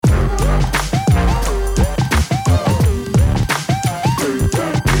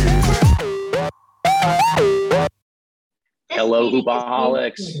Hello,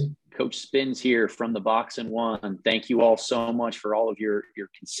 Hoopaholics. Coach Spins here from the Box and One. Thank you all so much for all of your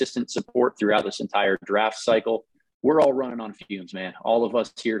consistent support throughout this entire draft cycle. We're all running on fumes, man. All of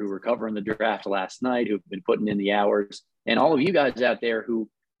us here who were covering the draft last night, who've been putting in the hours, and all of you guys out there who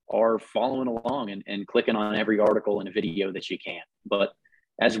are following along and clicking on every article and video that you can. But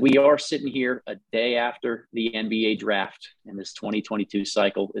as we are sitting here a day after the NBA draft and this 2022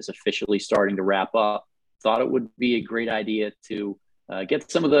 cycle is officially starting to wrap up, thought it would be a great idea to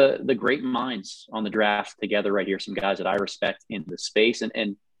get some of the great minds on the draft together right here, some guys that I respect in the space.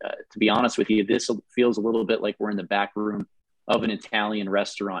 And to be honest with you, this feels a little bit like we're in the back room of an Italian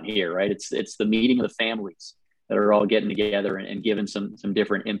restaurant here, right? It's the meeting of the families that are all getting together and giving some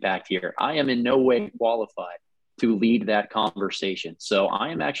different impact here. I am in no way qualified to lead that conversation. So I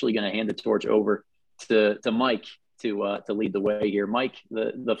am actually going to hand the torch over to Mike to lead the way here. Mike,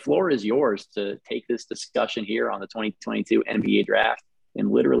 the floor is yours to take this discussion here on the 2022 NBA draft in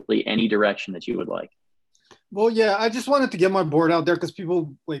literally any direction that you would like. Well, yeah, I just wanted to get my board out there because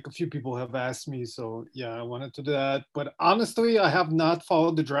a few people have asked me. So yeah, I wanted to do that. But honestly, I have not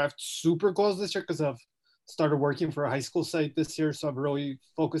followed the draft super close this year because I've started working for a high school site this year. So I've really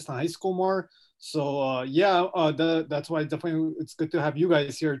focused on high school more. So that's why definitely it's good to have you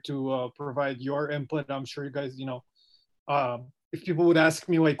guys here to provide your input. I'm sure you guys, if people would ask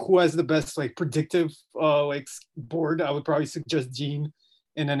me like who has the best like predictive board, I would probably suggest Gene.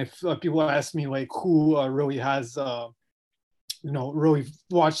 And then if people ask me like who really has really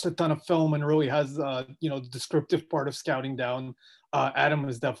watched a ton of film and really has the descriptive part of scouting down, Adam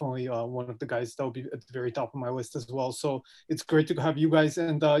is definitely one of the guys that will be at the very top of my list as well. So it's great to have you guys.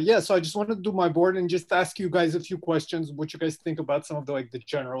 And so I just wanted to do my board and just ask you guys a few questions, what you guys think about some of the the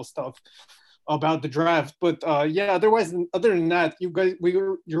general stuff about the draft. But otherwise, other than that, you guys,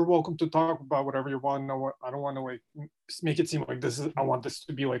 you're welcome to talk about whatever you want. No, I don't want to make it seem like I want this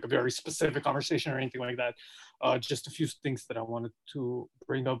to be like a very specific conversation or anything like that. Just a few things that I wanted to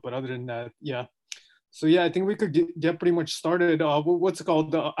bring up. But other than that, yeah. So yeah, I think we could get pretty much started. What's it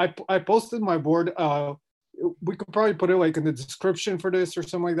called? I posted my board. We could probably put it like in the description for this or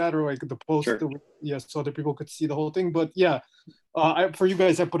something like that, or like the post. Sure. So other people could see the whole thing. But yeah, for you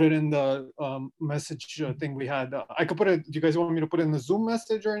guys, I put it in the message thing we had. I could put it. Do you guys want me to put it in the Zoom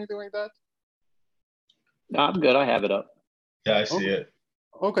message or anything like that? No, I'm good. I have it up. Yeah, I see it.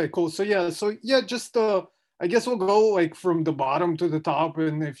 Okay, cool. So yeah, just I guess we'll go like from the bottom to the top,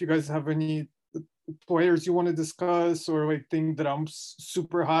 and if you guys have any players you want to discuss or like think that I'm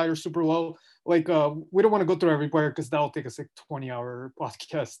super high or super low, we don't want to go through every player because that'll take us like 20-hour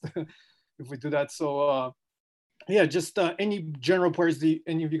podcast if we do that. So just any general players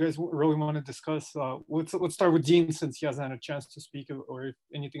any of you guys really want to discuss. Let's start with Dean since he hasn't had a chance to speak, or if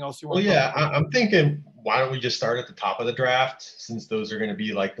anything else you want. Well, yeah, I'm thinking why don't we just start at the top of the draft, since those are going to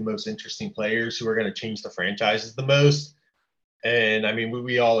be like the most interesting players who are going to change the franchises the most. And I mean,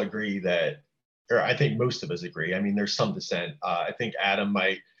 we all agree that, or I think most of us agree. I mean, there's some dissent. I think Adam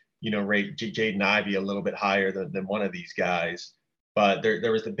might, rate Jaden Ivey a little bit higher than one of these guys. But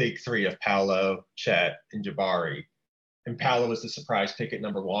there was the big three of Paolo, Chet, and Jabari. And Paolo was the surprise pick at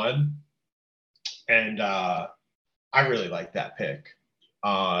number 1. And I really like that pick.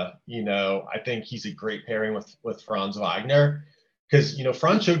 I think he's a great pairing with Franz Wagner because,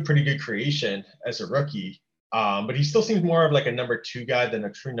 Franz showed pretty good creation as a rookie. But he still seems more of like a number 2 guy than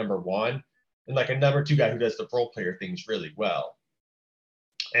a true number 1. And like a number 2 guy who does the role player things really well.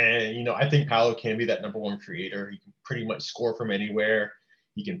 And, I think Paolo can be that number 1 creator. He can pretty much score from anywhere.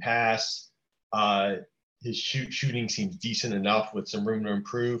 He can pass. His shooting seems decent enough with some room to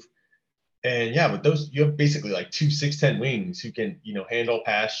improve. And yeah, with those, you have basically like 2 6'10" wings who can, handle,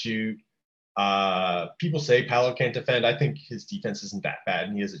 pass, shoot. People say Paolo can't defend. I think his defense isn't that bad,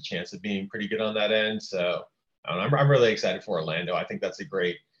 and he has a chance of being pretty good on that end. So I'm really excited for Orlando. I think that's a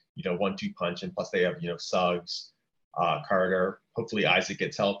great 1-2 punch, and plus they have Suggs, Carter. Hopefully Isaac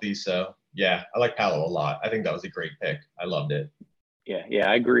gets healthy. So yeah, I like Paolo a lot. I think that was a great pick. I loved it. Yeah,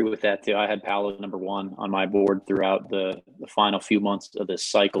 I agree with that too. I had Paolo number 1 on my board throughout the final few months of this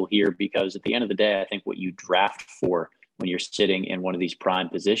cycle here, because at the end of the day, I think what you draft for when you're sitting in one of these prime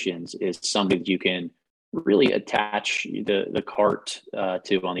positions is somebody that you can really attach the cart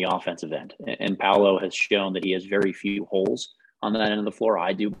to on the offensive end. And Paolo has shown that he has very few holes on that end of the floor.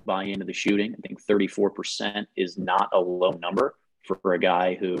 I do buy into the shooting. I think 34% is not a low number for a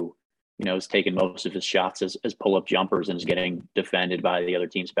guy who, is taking most of his shots as pull-up jumpers and is getting defended by the other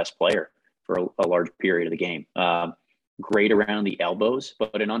team's best player for a large period of the game. Great around the elbows,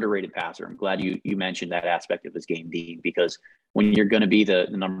 but an underrated passer. I'm glad you mentioned that aspect of his game, Dean, because when you're going to be the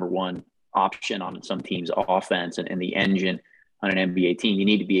number 1 option on some team's offense and the engine, on an NBA team, you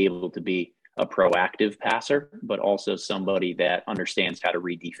need to be able to be a proactive passer, but also somebody that understands how to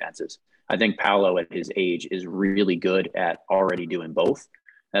read defenses. I think Paolo at his age is really good at already doing both.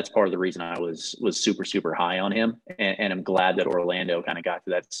 That's part of the reason I was super, super high on him. And I'm glad that Orlando kind of got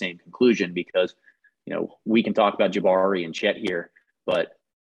to that same conclusion because, you know, we can talk about Jabari and Chet here, but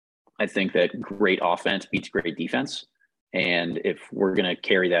I think that great offense beats great defense. And if we're going to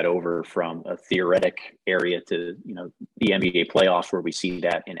carry that over from a theoretic area to, you know, the NBA playoffs where we see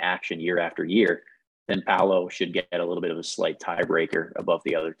that in action year after year, then Paolo should get a little bit of a slight tiebreaker above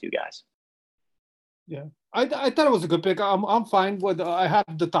the other two guys. Yeah, I thought it was a good pick. I'm fine with. I have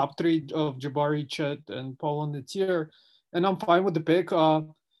the top three of Jabari, Chet, and Paul in the tier, and I'm fine with the pick. I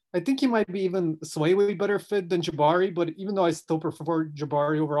think he might be even slightly better fit than Jabari, but even though I still prefer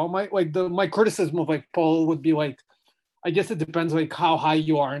Jabari overall, my criticism of like Paul would be like, I guess it depends like how high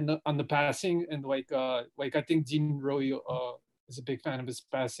you are on the passing, and like I think Dean really is a big fan of his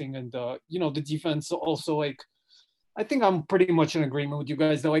passing, and you know, the defense also like. I think I'm pretty much in agreement with you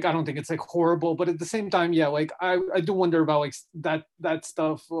guys that like I don't think it's like horrible, but at the same time, yeah, like I do wonder about like that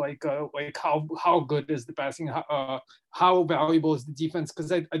stuff, like how good is the passing, how valuable is the defense?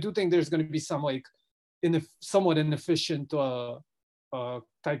 Because I do think there's going to be some like somewhat inefficient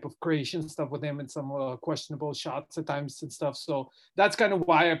type of creation stuff with him and some questionable shots at times and stuff. So that's kind of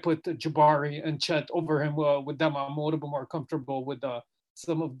why I put Jabari and Chet over him. With them, I'm a little bit more comfortable with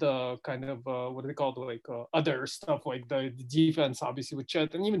some of the kind of what do they call like other stuff like the defense, obviously with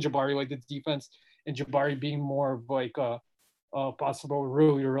Chet and even Jabari, like the defense and Jabari being more of like a possible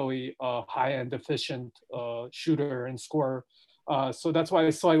really high end efficient shooter and scorer. So that's why I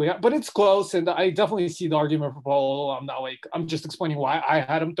slightly, but it's close, and I definitely see the argument for Paul. I'm just explaining why I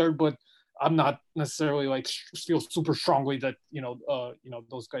had him third, but I'm not necessarily like feel super strongly that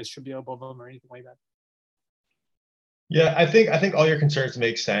those guys should be above him or anything like that. Yeah, I think all your concerns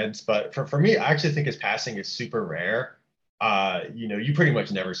make sense, but for me, I actually think his passing is super rare. You pretty much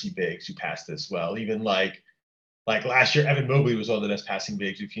never see bigs who pass this well. Even like last year, Evan Mobley was one of the best passing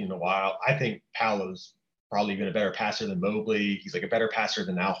bigs we've seen in a while. I think Paolo's probably even a better passer than Mobley. He's like a better passer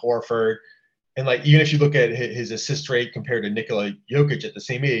than Al Horford. And like even if you look at his assist rate compared to Nikola Jokic at the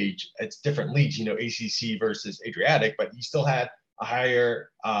same age, it's different leagues, ACC versus Adriatic, but he still had a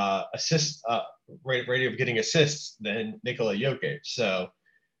higher assist rate of getting assists than Nikola Jokic. So,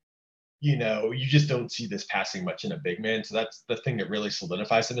 you just don't see this passing much in a big man. So that's the thing that really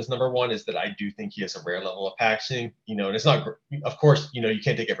solidifies him as number one, is that I do think he has a rare level of passing, and it's not, of course, you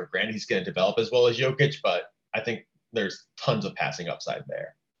can't take it for granted he's going to develop as well as Jokic, but I think there's tons of passing upside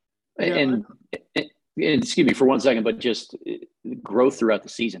there. And excuse me for 1 second, but just growth throughout the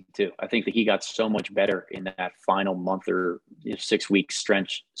season too. I think that he got so much better in that final month or 6 week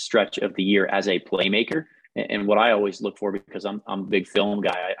stretch of the year as a playmaker. And what I always look for, because I'm a big film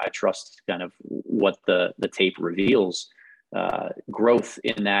guy, I trust kind of what the tape reveals. Growth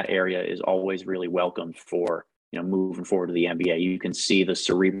in that area is always really welcomed for, moving forward to the NBA. You can see the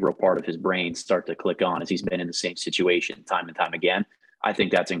cerebral part of his brain start to click on as he's been in the same situation time and time again. I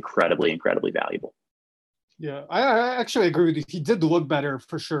think that's incredibly, incredibly valuable. Yeah, I actually agree with you. He did look better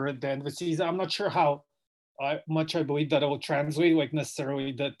for sure at the end of the season. I'm not sure how much I believe that it will translate, like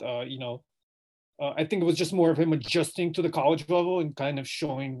necessarily that, I think it was just more of him adjusting to the college level and kind of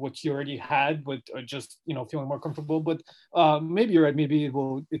showing what he already had, but just, feeling more comfortable. But maybe you're right. Maybe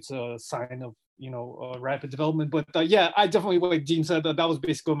it's a sign of, rapid development. But yeah, I definitely, like Dean said, that was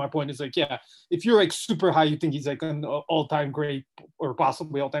basically my point. Is like, yeah, if you're like super high, you think he's like an all-time great or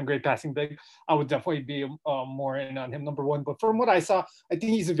possibly all-time great passing big, I would definitely be more in on him, number one. But from what I saw, I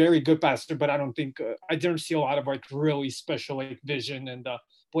think he's a very good passer, but I don't think I didn't see a lot of like really special like vision and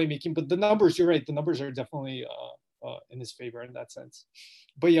playmaking. But the numbers, you're right, the numbers are definitely in his favor in that sense.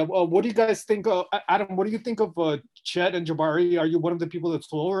 But yeah, what do you guys think? Adam, what do you think of Chet and Jabari? Are you one of the people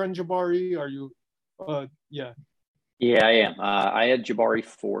that's lower on Jabari? Are you, yeah? Yeah, I am. I had Jabari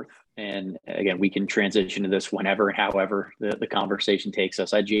fourth. And again, we can transition to this whenever and however the conversation takes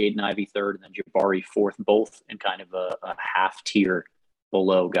us. I had Jaden Ivey third and then Jabari fourth, both in kind of a half tier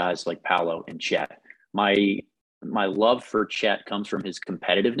below guys like Paolo and Chet. My love for Chet comes from his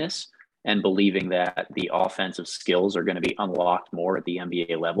competitiveness and believing that the offensive skills are going to be unlocked more at the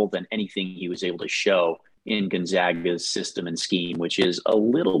NBA level than anything he was able to show in Gonzaga's system and scheme, which is a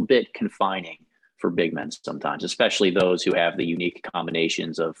little bit confining for big men sometimes, especially those who have the unique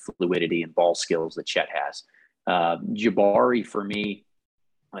combinations of fluidity and ball skills that Chet has. Jabari, for me,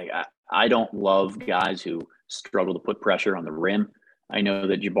 like I don't love guys who struggle to put pressure on the rim. I know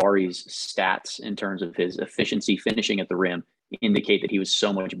that Jabari's stats in terms of his efficiency finishing at the rim indicate that he was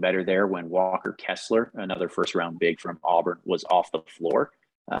so much better there when Walker Kessler, another first-round big from Auburn, was off the floor.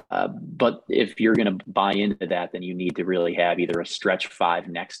 But if you're going to buy into that, then you need to really have either a stretch five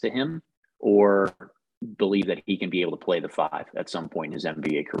next to him or believe that he can be able to play the five at some point in his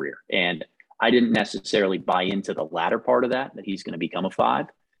NBA career. And I didn't necessarily buy into the latter part of that he's going to become a five,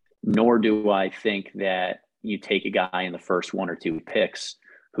 nor do I think that you take a guy in the first one or two picks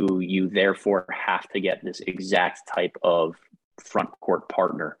who you therefore have to get this exact type of front court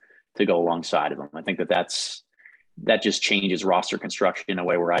partner to go alongside of him. I think that just changes roster construction in a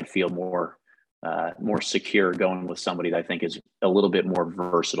way where I'd feel more secure going with somebody that I think is a little bit more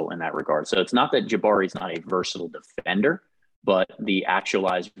versatile in that regard. So it's not that Jabari's not a versatile defender, but the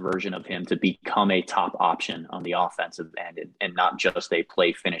actualized version of him to become a top option on the offensive end and not just a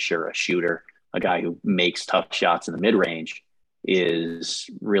play finisher, a shooter, a guy who makes tough shots in the mid-range is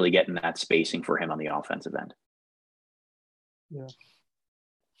really getting that spacing for him on the offensive end. Yeah.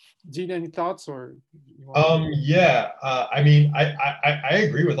 Gene, any thoughts or? I mean, I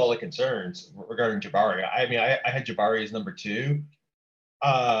agree with all the concerns regarding Jabari. I mean, I had Jabari as number 2.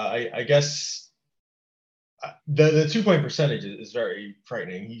 I guess the 2-point percentage is very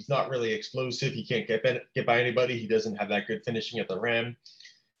frightening. He's not really explosive. He can't get by anybody. He doesn't have that good finishing at the rim,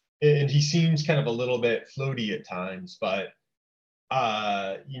 and he seems kind of a little bit floaty at times. But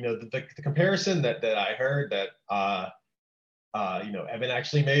the comparison that I heard that Evan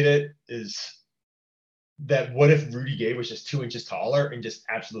actually made it is that what if Rudy Gay was just 2 inches taller and just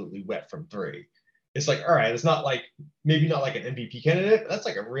absolutely wet from 3? It's like, all right, it's not like, maybe not like an MVP candidate, but that's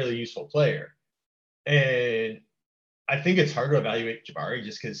like a really useful player. And I think it's hard to evaluate Jabari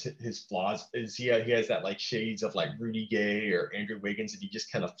just because his flaws is he has that like shades of like Rudy Gay or Andrew Wiggins, and he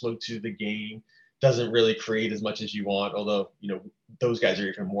just kind of floats through the game, doesn't really create as much as you want, although, those guys are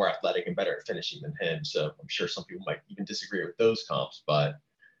even more athletic and better at finishing than him. So I'm sure some people might even disagree with those comps. But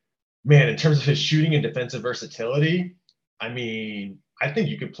man, in terms of his shooting and defensive versatility, I mean, I think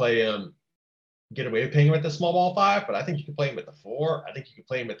you could play him, get away with playing him at the small ball 5, but I think you could play him at the 4. I think you could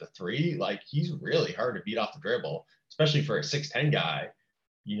play him at the 3. Like, he's really hard to beat off the dribble, especially for a 6'10" guy.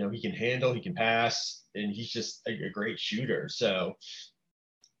 He can handle, he can pass, and he's just a great shooter. So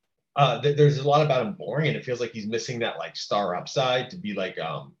there's a lot about him boring, and it feels like he's missing that like star upside to be like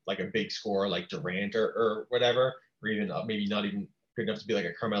a big scorer like Durant or whatever, or even maybe not even good enough to be like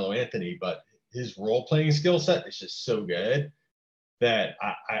a Carmelo Anthony. But his role playing skill set is just so good that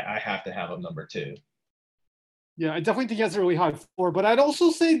I have to have him number 2. Yeah, I definitely think he has a really high floor, but I'd also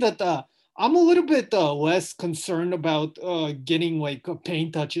say that I'm a little bit less concerned about getting like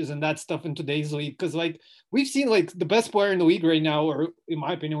paint touches and that stuff in today's league, because like we've seen like the best player in the league right now, or in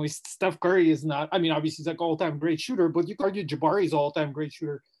my opinion, at least Steph Curry is not. I mean, obviously he's like all-time great shooter, but you could argue Jabari's all-time great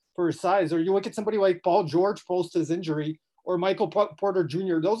shooter for his size. Or you look at somebody like Paul George post his injury, or Michael Porter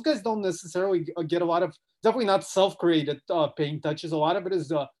Jr. Those guys don't necessarily get a lot of, definitely not self-created paint touches. A lot of it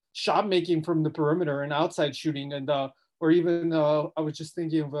is shot making from the perimeter and outside shooting, and or even I was just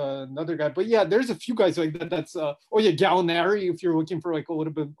thinking of another guy. But yeah, there's a few guys like that. That's Gallinari, if you're looking for like a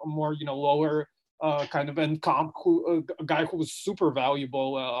little bit more lower kind of end comp, a guy who was super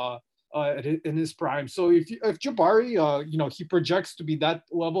valuable in his prime. So if Jabari, he projects to be that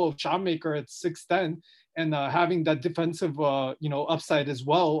level of shot maker at 6'10", and having that defensive upside as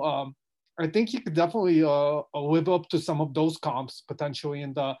well, I think he could definitely live up to some of those comps potentially.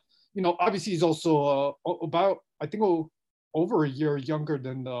 And obviously he's also about, I think, over a year younger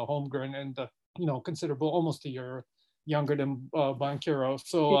than Holmgren, and considerable, almost a year younger than Banchero.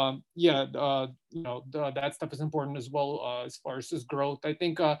 So that stuff is important as well as far as his growth. I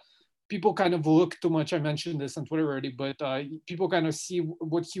think people kind of look too much. I mentioned this on Twitter already, but people kind of see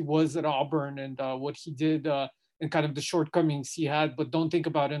what he was at Auburn and what he did and kind of the shortcomings he had, but don't think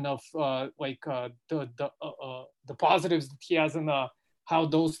about enough the positives that he has, and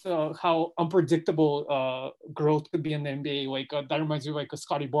how unpredictable growth could be in the NBA. Like that reminds me of like a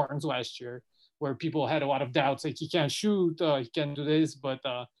Scotty Barnes last year, where people had a lot of doubts, like he can't shoot, he can't do this, but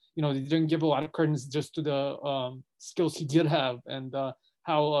they didn't give a lot of credence just to the skills he did have, and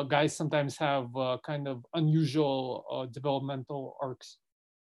how guys sometimes have kind of unusual developmental arcs.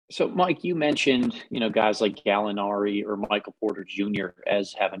 So, Mike, you mentioned, guys like Gallinari or Michael Porter Jr.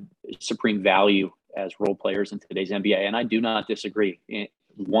 as having supreme value as role players in today's NBA, and I do not disagree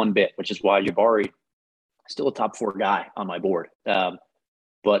one bit, which is why Jabari is still a top 4 guy on my board.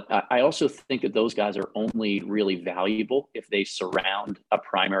 But I also think that those guys are only really valuable if they surround a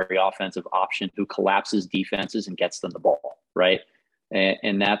primary offensive option who collapses defenses and gets them the ball, right?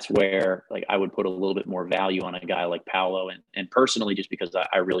 And that's where like I would put a little bit more value on a guy like Paolo. And personally, just because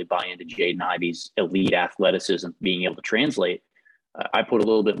I really buy into Jaden Ivey's elite athleticism, being able to translate, I put a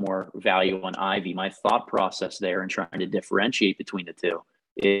little bit more value on Ivey. My thought process there in trying to differentiate between the two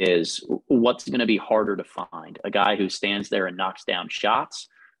is what's going to be harder to find, a guy who stands there and knocks down shots,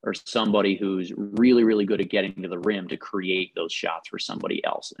 or somebody who's really, really good at getting to the rim to create those shots for somebody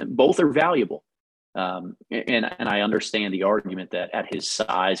else. And both are valuable. And I understand the argument that at his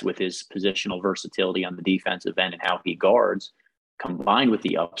size, with his positional versatility on the defensive end and how he guards, combined with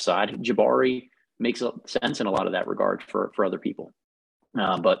the upside, Jabari makes sense in a lot of that regard for other people.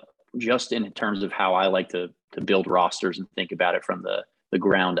 But just in terms of how I like to build rosters and think about it from the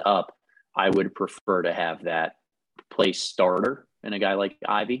ground up, I would prefer to have that play starter in a guy like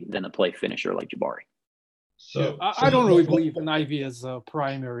Ivey than a play finisher like Jabari. So I don't really believe in Ivey as a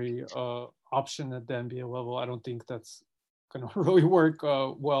primary option at the NBA level. I don't think that's going to really work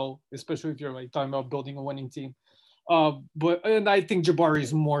well, especially if you're like talking about building a winning team. And I think Jabari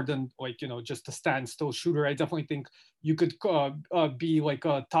is more than like, just a standstill shooter. I definitely think you could be like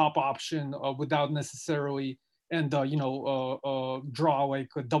a top option without necessarily draw like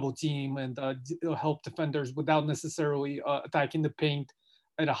a double team and help defenders without necessarily attacking the paint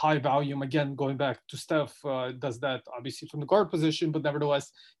at a high volume. Again, going back to Steph, does that obviously from the guard position, but nevertheless,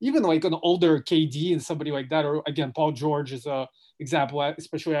 even like an older KD and somebody like that, or again, Paul George is a example,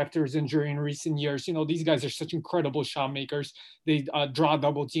 especially after his injury in recent years. These guys are such incredible shot makers. They draw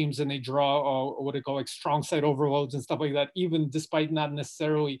double teams and they draw what they call like strong side overloads and stuff like that, even despite not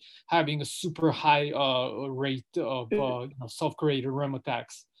necessarily having a super high rate of self-created rim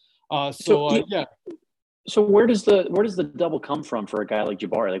attacks. Yeah. So where does the double come from for a guy like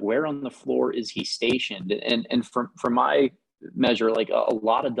Jabari? Like, where on the floor is he stationed? And from my measure, like a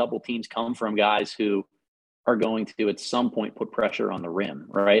lot of double teams come from guys who are going to at some point put pressure on the rim,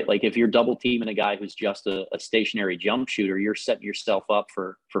 right? Like if you're double teaming a guy who's just a stationary jump shooter, you're setting yourself up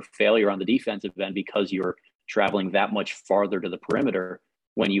for failure on the defensive end because you're traveling that much farther to the perimeter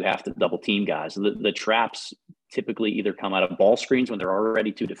when you have to double team guys. The traps typically either come out of ball screens when there are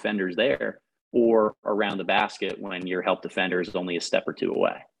already two defenders there, or around the basket when your help defender is only a step or two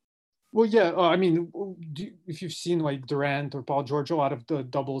away. Well, yeah, if you've seen like Durant or Paul George, a lot of the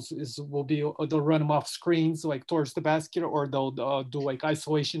doubles they'll run them off screens like towards the basket, or they'll do like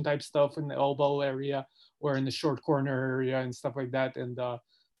isolation type stuff in the elbow area or in the short corner area and stuff like that. And they'll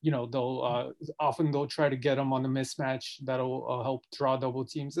try to get them on a mismatch that'll help draw double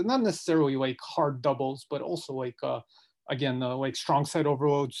teams, and not necessarily like hard doubles, but also like like strong side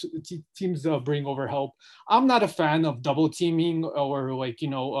overloads. Teams bring over help. I'm not a fan of double teaming or like,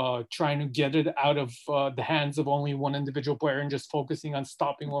 trying to get it out of the hands of only one individual player and just focusing on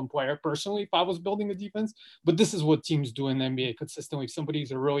stopping one player. Personally, if I was building a defense, but this is what teams do in the NBA consistently. If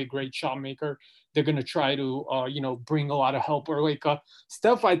somebody's a really great shot maker, they're going to try to, bring a lot of help. Or like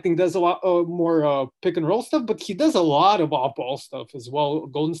Steph, I think does a lot more pick and roll stuff, but he does a lot of off-ball stuff as well.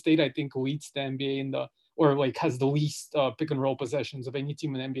 Golden State, I think, leads the NBA or like has the least pick and roll possessions of any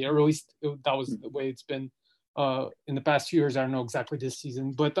team in the NBA, or at least that was the way it's been in the past few years. I don't know exactly this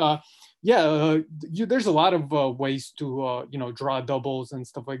season, but there's a lot of ways to draw doubles and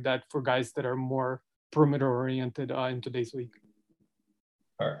stuff like that for guys that are more perimeter oriented in today's league.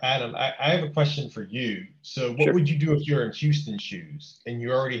 All right, Adam, I have a question for you. So what Sure. would you do if you're in Houston's shoes and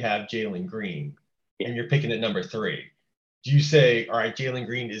you already have Jalen Green and you're picking at number 3? Do you say, all right, Jalen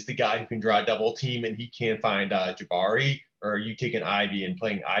Green is the guy who can draw a double team and he can't find Jabari? Or are you taking Ivey and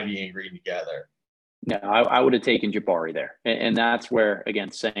playing Ivey and Green together? No, I would have taken Jabari there. And that's where,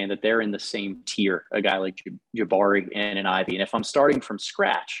 again, saying that they're in the same tier, a guy like Jabari and an Ivey. And if I'm starting from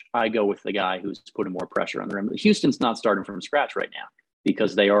scratch, I go with the guy who's putting more pressure on the rim. Houston's not starting from scratch right now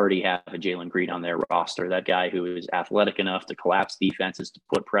because they already have a Jalen Green on their roster, that guy who is athletic enough to collapse defenses, to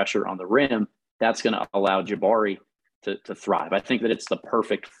put pressure on the rim. That's going to allow Jabari to thrive. I think that it's the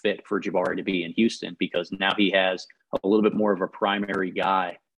perfect fit for Jabari to be in Houston because now he has a little bit more of a primary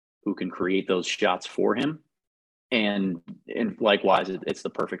guy who can create those shots for him. And likewise, it's the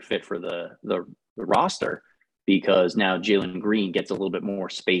perfect fit for the roster because now Jalen Green gets a little bit more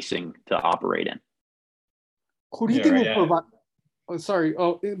spacing to operate in. Who do you think will provide?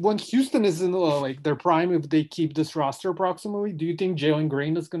 When Houston is in like their prime, if they keep this roster approximately, do you think Jalen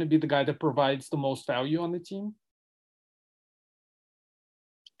Green is going to be the guy that provides the most value on the team?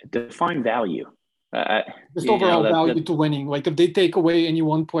 Define value. Just overall value to winning. Like if they take away any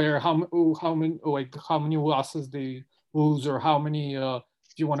one player, how many losses they lose, or how many if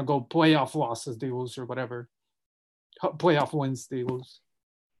you want to go playoff losses they lose, or whatever playoff wins they lose.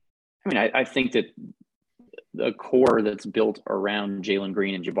 I mean, I think that the core that's built around Jalen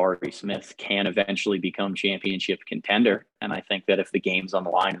Green and Jabari Smith can eventually become championship contender. And I think that if the game's on the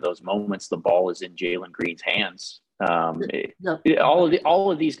line in those moments, the ball is in Jalen Green's hands.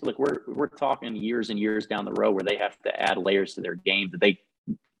 All of these, look, we're talking years and years down the road where they have to add layers to their game that they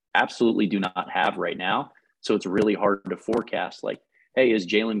absolutely do not have right now. So it's really hard to forecast, like, hey, is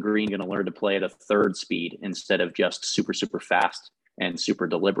Jalen Green going to learn to play at a third speed instead of just super, super fast and super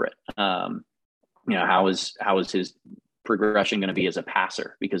deliberate? How is his progression going to be as a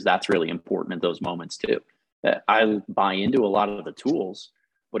passer? Because that's really important in those moments too. I buy into a lot of the tools,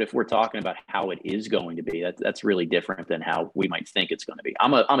 but if we're talking about how it is going to be, that's really different than how we might think it's going to be.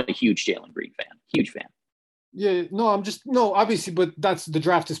 I'm a huge Jalen Green fan, huge fan. Yeah, no, obviously, but that's the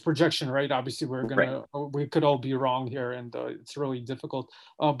draft is projection, right? Obviously, we could all be wrong here, and it's really difficult.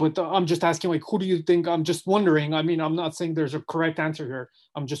 But I'm just asking, like, who do you think? I'm just wondering. I mean, I'm not saying there's a correct answer here.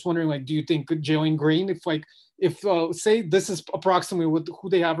 I'm just wondering, like, do you think Jalen Green, if say this is approximately who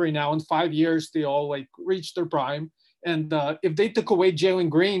they have right now, in 5 years they all like reach their prime, and if they took away Jalen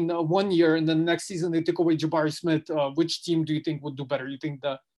Green 1 year, and then the next season they took away Jabari Smith, which team do you think would do better? You think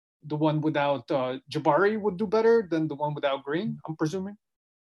the one without Jabari would do better than the one without Green, I'm presuming?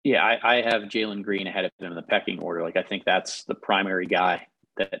 Yeah, I have Jalen Green ahead of him in the pecking order. Like, I think that's the primary guy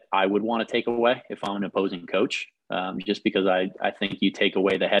that I would want to take away if I'm an opposing coach, just because I think you take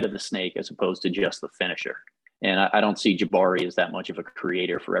away the head of the snake as opposed to just the finisher. And I don't see Jabari as that much of a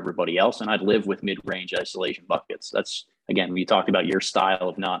creator for everybody else. And I'd live with mid-range isolation buckets. That's, again, you talked about your style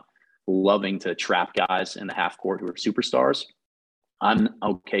of not loving to trap guys in the half court who are superstars. I'm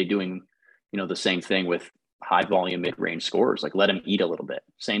okay doing, the same thing with high volume mid-range scorers. Like, let them eat a little bit.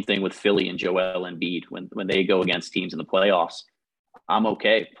 Same thing with Philly and Joel Embiid when they go against teams in the playoffs. I'm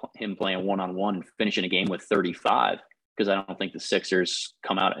okay him playing one-on-one and finishing a game with 35, because I don't think the Sixers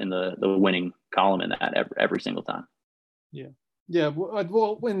come out in the winning column in that every single time. Yeah.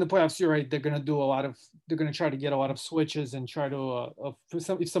 Well, in the playoffs, you're right. They're going to try to get a lot of switches and try to,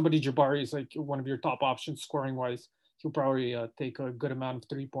 if somebody Jabari is like one of your top options scoring wise, he'll probably take a good amount of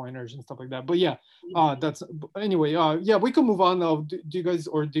 3-pointers and stuff like that. But yeah, that's anyway. Yeah, we can move on. Do you guys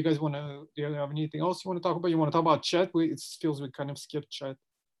want to? Do you have anything else you want to talk about? You want to talk about Chet? It feels we kind of skipped Chet.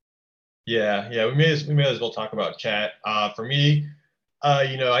 Yeah. We may as well talk about Chet. For me,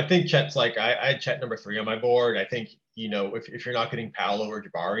 I think Chet's like I had Chet number 3 on my board. I think if you're not getting Paolo or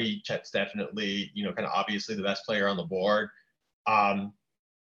Jabari, Chet's definitely kind of obviously the best player on the board.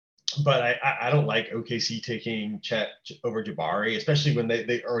 But I don't like OKC taking Chet over Jabari, especially when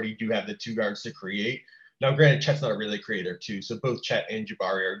they already do have the 2 guards to create. Now, granted, Chet's not a really creator too, so both Chet and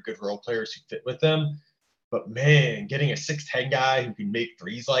Jabari are good role players who fit with them. But man, getting a 6'10" guy who can make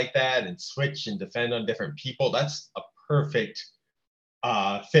threes like that and switch and defend on different people, that's a perfect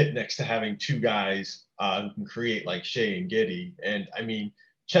fit next to having 2 guys who can create like Shea and Giddey. And I mean,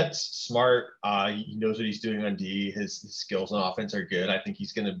 Chet's smart. He knows what he's doing on D. His skills on offense are good. I think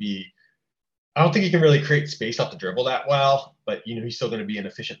he's going to be – I don't think he can really create space off the dribble that well, but, he's still going to be an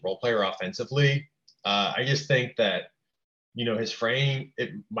efficient role player offensively. I just think that, his frame,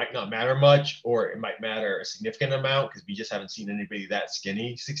 it might not matter much, or it might matter a significant amount, because we just haven't seen anybody that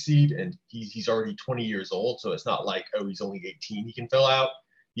skinny succeed. And he's already 20 years old, so it's not like, oh, he's only 18 he can fill out.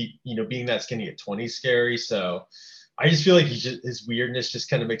 Being that skinny at 20 is scary. So – I just feel like his weirdness just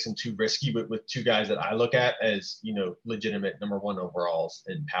kind of makes him too risky with 2 guys that I look at as, legitimate number 1 overalls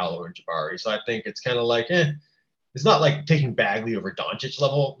in Paolo and Jabari. So I think it's kind of like, it's not like taking Bagley over Doncic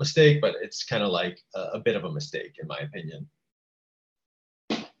level mistake, but it's kind of like a bit of a mistake in my opinion.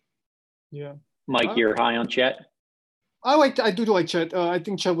 Yeah. Mike, you're high on Chet? I do like Chet. I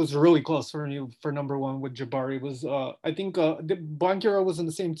think Chet was really close for me for number 1 with Jabari. I think Banchero was in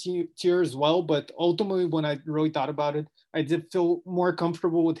the same tier as well, but ultimately when I really thought about it, I did feel more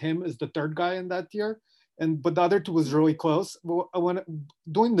comfortable with him as the 3rd guy in that tier. But the other 2 was really close.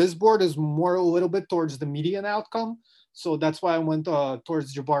 Doing this board is more a little bit towards the median outcome. So that's why I went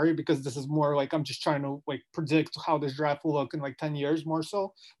towards Jabari, because this is more like I'm just trying to like predict how this draft will look in like 10 years more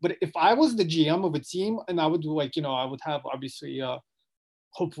so. But if I was the GM of a team, and I would I would have obviously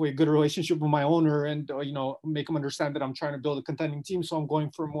hopefully a good relationship with my owner, and make him understand that I'm trying to build a contending team. So I'm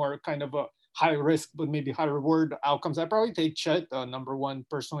going for more kind of a high risk but maybe high reward outcomes. I'd probably take Chet number 1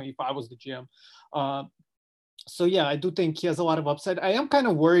 personally if I was the GM. So yeah, I do think he has a lot of upside. I am kind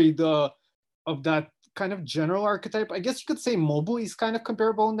of worried of that kind of general archetype. I guess you could say Mobley's kind of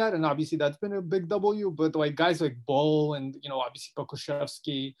comparable in that, and obviously that's been a big W. But like guys like Bol and obviously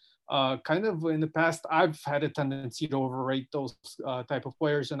Pokusevski, kind of in the past, I've had a tendency to overrate those type of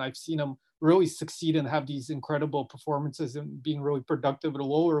players, and I've seen them really succeed and have these incredible performances and being really productive at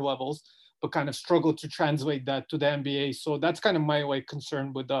lower levels. but kind of struggle to translate that to the NBA. So that's kind of my like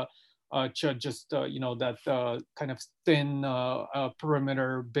concern with the just that kind of thin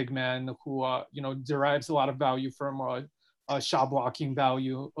perimeter big man who derives a lot of value from shot blocking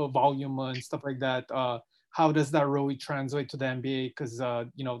value, volume, and stuff like that. How does that really translate to the NBA? Because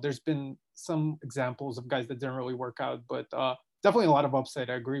there's been some examples of guys that didn't really work out, but definitely a lot of upside.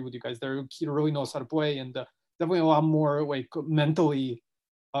 I agree with you guys there. He really knows how to play, and definitely a lot more like mentally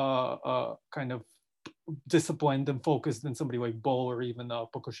kind of disciplined and focused than somebody like Bull or even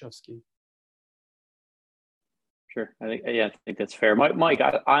Pokuševski. Sure. I think that's fair. Mike,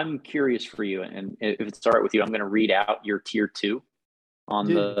 I'm curious for you, and if it's all right with you, I'm going to read out your tier 2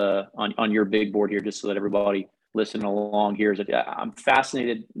 on on your big board here, just so that everybody listening along here I'm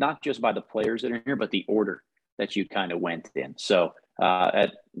fascinated not just by the players that are here, but the order that you kind of went in. So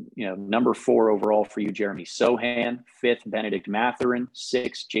at number 4 overall for you, Jeremy Sohan; 5th, Benedict Mathurin;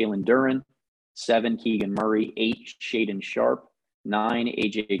 6th, Jalen Duren; 7, Keegan Murray; 8, Shaedon Sharpe; 9,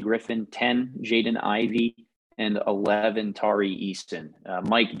 AJ Griffin; 10, Jaden Ivey; and 11, Tari Easton.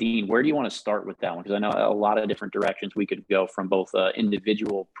 Mike, Dean, where do you want to start with that one? Because I know a lot of different directions we could go from both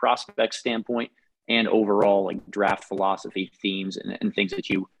individual prospect standpoint and overall like draft philosophy, themes, and things that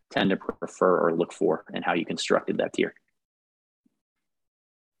you tend to prefer or look for, and how you constructed that tier.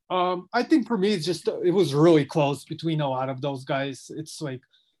 I think for me, it was really close between a lot of those guys. It's like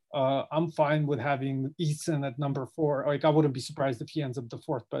I'm fine with having Easton at number 4. Like I wouldn't be surprised if he ends up the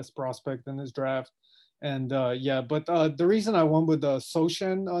 4th best prospect in this draft. And but the reason I went with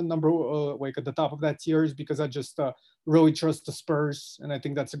Sochan number like at the top of that tier is because I just really trust the Spurs, and I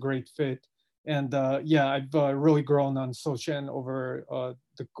think that's a great fit. And I've really grown on Sochan over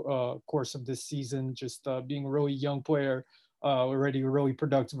the course of this season, just being a really young player, already really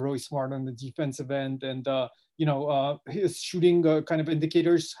productive, really smart on the defensive end. And his shooting kind of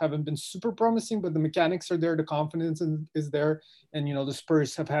indicators haven't been super promising, but the mechanics are there, the confidence is there. And, the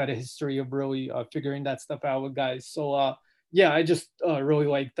Spurs have had a history of really figuring that stuff out with guys. So, I just really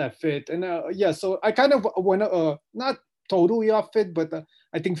like that fit. And so I kind of went, not totally off fit, but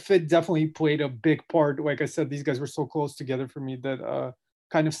I think fit definitely played a big part. Like I said, these guys were so close together for me that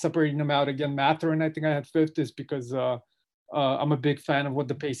kind of separating them out. Again, Mathurin, I think I had 5th is because I'm a big fan of what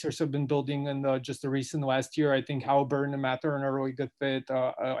the Pacers have been building in just the recent last year. I think Haliburton and Mathurin are a really good fit.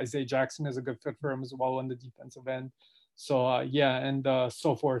 Isaiah Jackson is a good fit for him as well on the defensive end. So and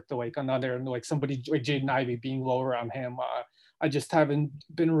so forth. Like another, like somebody like Jaden Ivey being lower on him. I just haven't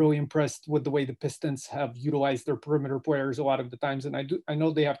been really impressed with the way the Pistons have utilized their perimeter players a lot of the times. And I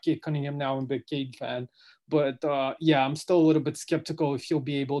know they have Cade Cunningham now. I'm a big Cade fan, but I'm still a little bit skeptical if he'll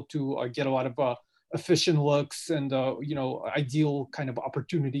be able to get a lot of efficient looks and ideal kind of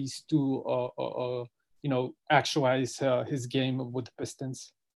opportunities to actualize his game with the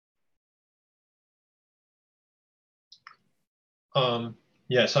Pistons. So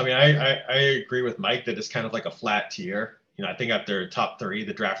I mean, I agree with Mike that it's kind of like a flat tier. I think after top 3,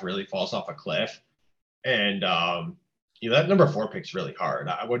 the draft really falls off a cliff, and that number 4 pick's really hard.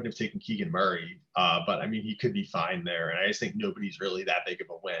 I wouldn't have taken Keegan Murray, but I mean, he could be fine there, and I just think nobody's really that big of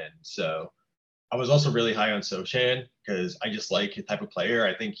a win. So I was also really high on Sochan because I just like his type of player.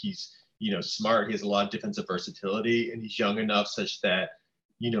 I think he's, smart. He has a lot of defensive versatility, and he's young enough such that,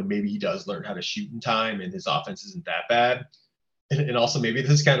 maybe he does learn how to shoot in time and his offense isn't that bad. And also maybe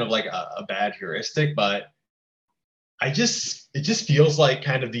this is kind of like a bad heuristic, but it just feels like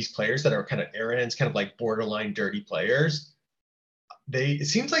kind of these players that are kind of errands, kind of like borderline dirty players. It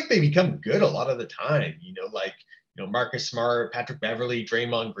seems like they become good a lot of the time, Marcus Smart, Patrick Beverly,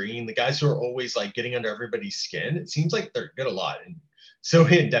 Draymond Green, the guys who are always like getting under everybody's skin. It seems like they're good a lot. And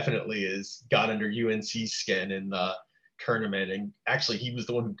Sohan definitely got under UNC's skin in the tournament. And actually he was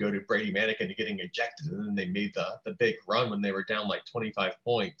the one who goaded Brady Manick into getting ejected. And then they made the big run when they were down like 25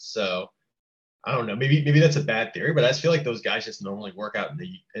 points. So I don't know, maybe that's a bad theory, but I just feel like those guys just normally work out in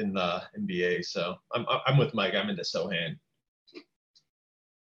the NBA. So I'm with Mike. I'm into Sohan.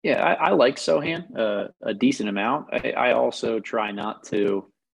 Yeah, I like Sohan a decent amount. I also try not to,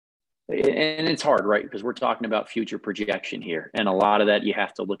 and it's hard, right? Because we're talking about future projection here. And a lot of that, you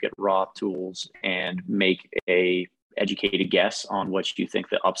have to look at raw tools and make a educated guess on what you think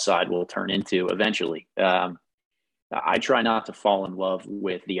the upside will turn into eventually. I try not to fall in love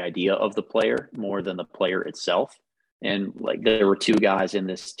with the idea of the player more than the player itself. And like there were 2 guys in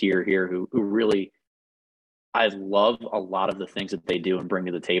this tier here who really, I love a lot of the things that they do and bring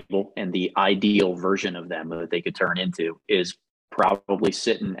to the table, and the ideal version of them that they could turn into is probably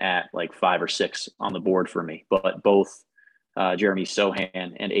sitting at like 5 or 6 on the board for me. But both Jeremy Sohan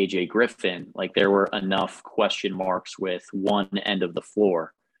and AJ Griffin, like there were enough question marks with one end of the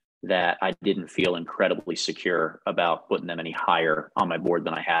floor that I didn't feel incredibly secure about putting them any higher on my board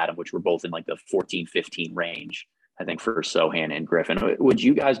than I had them, which were both in like the 14, 15 range, I think, for Sohan and Griffin. Would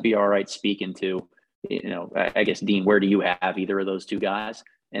you guys be all right speaking to, I guess, Dean, where do you have either of those two guys?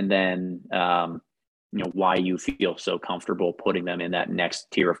 And then, why you feel so comfortable putting them in that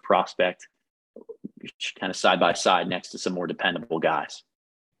next tier of prospect, kind of side by side next to some more dependable guys?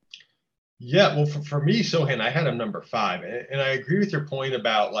 Yeah, well, for me, Sohan, I had him number 5, and I agree with your point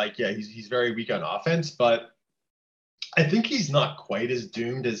about he's very weak on offense, but I think he's not quite as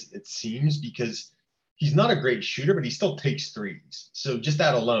doomed as it seems because he's not a great shooter, but he still takes threes. So just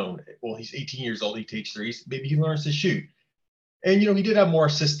that alone, well, he's 18 years old, he takes threes, maybe he learns to shoot. And, he did have more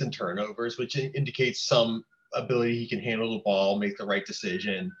assist and turnovers, which indicates some ability. He can handle the ball, make the right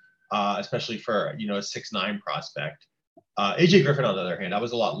decision, especially for, a 6'9" prospect. AJ Griffin, on the other hand, I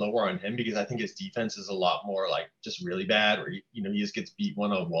was a lot lower on him because I think his defense is a lot more like just really bad, where, he just gets beat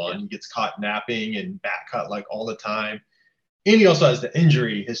one-on-one. He gets caught napping and back cut like all the time. And he also has the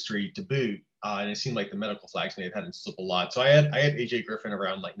injury history to boot. And it seemed like the medical flags may have had him slip a lot. So I had AJ Griffin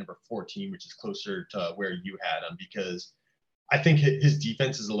around like number 14, which is closer to where you had him, because I think his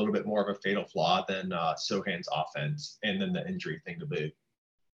defense is a little bit more of a fatal flaw than Sohan's offense, and then the injury thing to boot.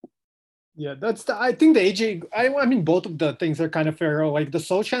 Yeah, I think the AJ, I mean, both of the things are kind of fair. Like the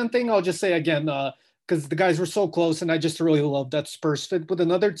Sochan thing, I'll just say again, because the guys were so close, and I just really love that Spurs fit with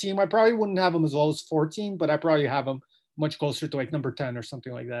another team. I probably wouldn't have him as low as 14, but I probably have him much closer to like number 10 or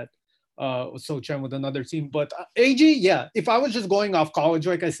something like that. With Sochan with another team. But AJ, yeah, if I was just going off college,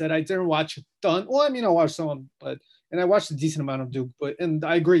 like I said, I didn't watch a ton. Well, I mean, I watched some, and I watched a decent amount of Duke, and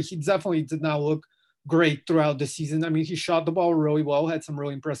I agree, he definitely did not look great throughout the season. I mean, he shot the ball really well, had some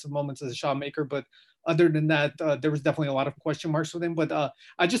really impressive moments as a shot maker, but other than that, there was definitely a lot of question marks with him. But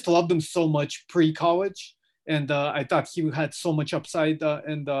I just loved him so much pre-college, and I thought he had so much upside,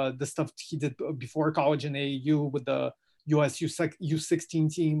 and the stuff he did before college in AAU with the US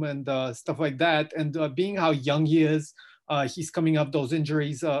U16 team and stuff like that. And being how young he is, he's coming up those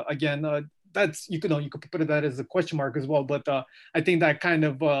injuries again. That's you could put that as a question mark as well. But I think that kind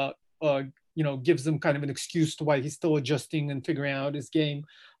of gives them kind of an excuse to why he's still adjusting and figuring out his game.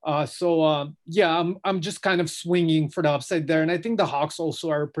 Yeah, I'm just kind of swinging for the upside there. And I think the Hawks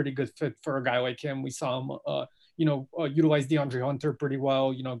also are a pretty good fit for a guy like him. We saw him, utilize DeAndre Hunter pretty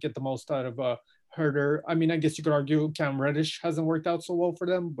well, get the most out of Herder. I mean, I guess you could argue Cam Reddish hasn't worked out so well for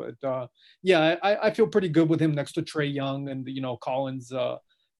them, but yeah, I feel pretty good with him next to Trae Young and, Collins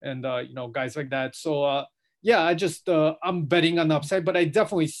and guys like that. So, yeah, I'm betting on the upside, but I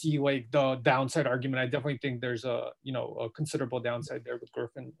definitely see like the downside argument. I definitely think there's a considerable downside there with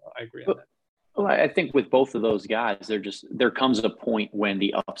Griffin. I agree on that. Well, I think with both of those guys, there comes a point when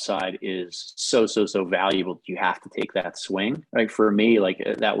the upside is so valuable that you have to take that swing. Right? For me, like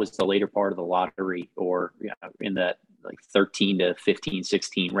that was the later part of the lottery, or in that like 13 to 15,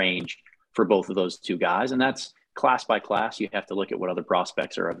 16 range for both of those two guys. And that's class by class. You have to look at what other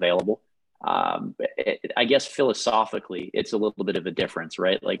prospects are available. I guess philosophically, it's a little bit of a difference,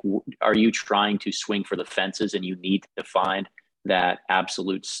 right? Like, are you trying to swing for the fences and you need to find that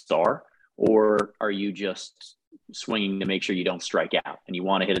absolute star? Or are you just swinging to make sure you don't strike out and you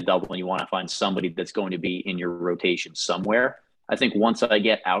want to hit a double and you want to find somebody that's going to be in your rotation somewhere? I think once I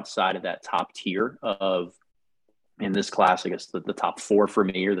get outside of that top tier of, in this class, I guess the top 4 for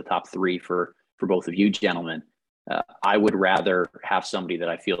me, or the top 3 for both of you gentlemen, I would rather have somebody that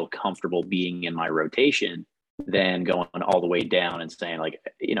I feel comfortable being in my rotation than going all the way down and saying, like,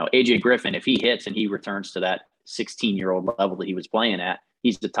 AJ Griffin, if he hits and he returns to that 16-year-old level that he was playing at,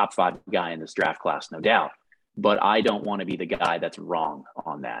 he's the top 5 guy in this draft class, no doubt. But I don't want to be the guy that's wrong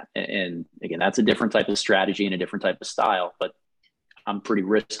on that. And again, that's a different type of strategy and a different type of style, but I'm pretty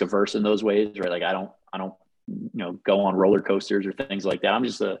risk averse in those ways, right? Like I don't go on roller coasters or things like that. I'm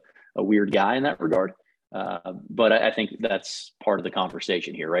just a weird guy in that regard. But I think that's part of the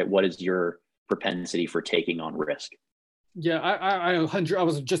conversation here, right? What is your propensity for taking on risk? Yeah, I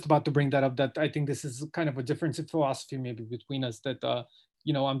was just about to bring that up, that I think this is kind of a difference in philosophy maybe between us, that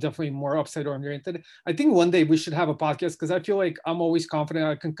I'm definitely more upside oriented. I think one day we should have a podcast, because I feel like I'm always confident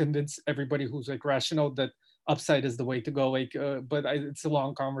I can convince everybody who's like rational that upside is the way to go. Like, but it's a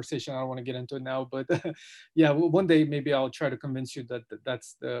long conversation. I don't want to get into it now, but yeah, one day maybe I'll try to convince you that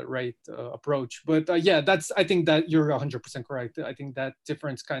that's the right approach. But yeah, I think that you're 100% correct. I think that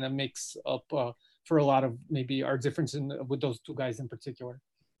difference kind of makes up for a lot of maybe our difference with those two guys in particular.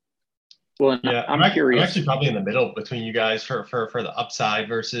 Well, yeah, I'm curious. I'm actually probably in the middle between you guys for the upside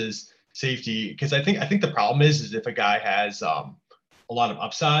versus safety, because I think the problem is if a guy has a lot of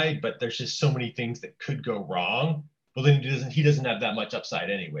upside, but there's just so many things that could go wrong. well, then he doesn't have that much upside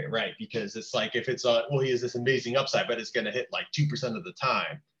anyway, right? Because it's like if it's well, he has this amazing upside, but it's going to hit like 2% of the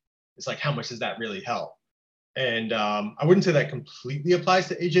time. It's like, how much does that really help? And I wouldn't say that completely applies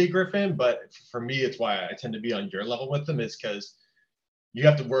to AJ Griffin, but for me, it's why I tend to be on your level with him, is because you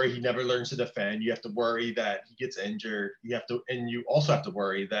have to worry he never learns to defend. You have to worry that he gets injured. And you also have to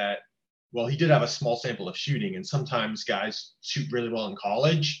worry that, well, he did have a small sample of shooting, and sometimes guys shoot really well in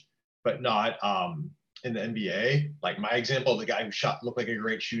college, but not in the NBA. Like my example, the guy who looked like a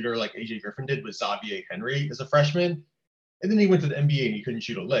great shooter, like AJ Griffin did, was Xavier Henry as a freshman. And then he went to the NBA and he couldn't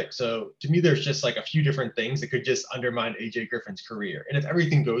shoot a lick. So to me, there's just like a few different things that could just undermine AJ Griffin's career. And if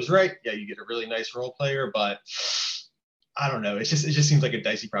everything goes right, yeah, you get a really nice role player, but I don't know. It just seems like a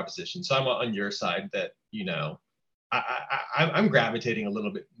dicey proposition. So I'm on your side that, I'm gravitating a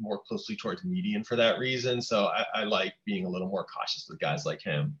little bit more closely towards median for that reason. So I like being a little more cautious with guys like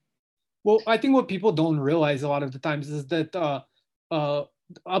him. Well, I think what people don't realize a lot of the times is that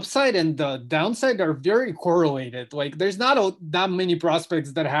upside and the downside are very correlated. Like there's not that many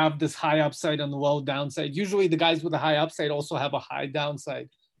prospects that have this high upside and the low downside. Usually the guys with a high upside also have a high downside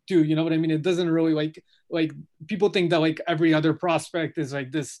too. You know what I mean? It doesn't really like people think that like every other prospect is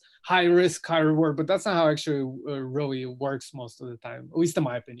like this high risk, high reward, but that's not how actually really works most of the time, at least in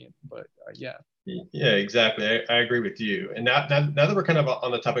my opinion. But yeah. Yeah, exactly. I agree with you. And now that we're kind of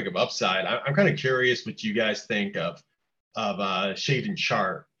on the topic of upside, I'm kind of curious what you guys think of Shaedon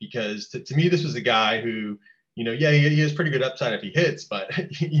Sharpe, because to me, this was a guy who, yeah, he has pretty good upside if he hits, but,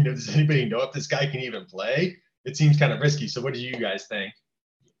 does anybody know if this guy can even play? It seems kind of risky. So what do you guys think?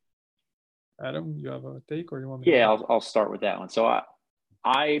 Adam, you have a take, or you want me? Yeah, I'll start with that one. So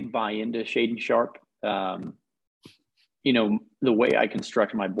I buy into Shaedon Sharpe. The way I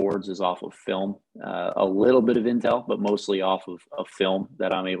construct my boards is off of film, a little bit of intel, but mostly off of film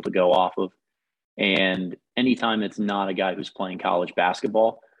that I'm able to go off of. And anytime it's not a guy who's playing college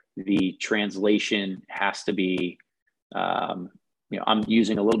basketball, the translation has to be, I'm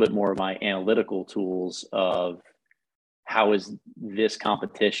using a little bit more of my analytical tools of how is this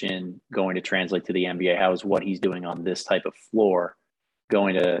competition going to translate to the NBA? How is what he's doing on this type of floor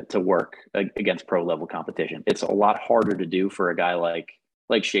going to work against pro level competition? It's a lot harder to do for a guy like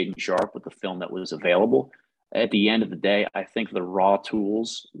Shaedon Sharpe with the film that was available. At the end of the day, I think the raw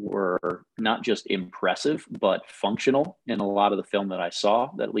tools were not just impressive, but functional in a lot of the film that I saw.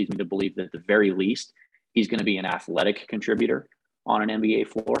 That leads me to believe that at the very least, he's going to be an athletic contributor on an NBA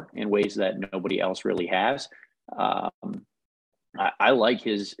floor in ways that nobody else really has. I like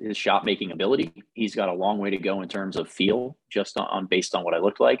his shot making ability. He's got a long way to go in terms of feel, just based on what I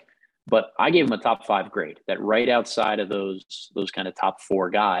looked like. But I gave him a top 5 grade. That right outside of those kind of top 4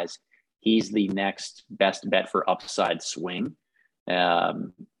 guys, he's the next best bet for upside swing.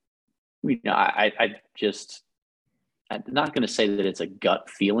 I'm not going to say that it's a gut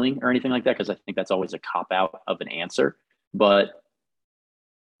feeling or anything like that, because I think that's always a cop out of an answer. But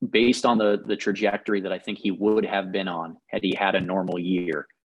based on the trajectory that I think he would have been on had he had a normal year,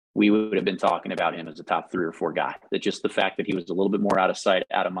 we would have been talking about him as a top 3 or 4 guy. That just the fact that he was a little bit more out of sight,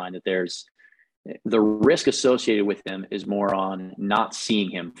 out of mind, that there's the risk associated with him is more on not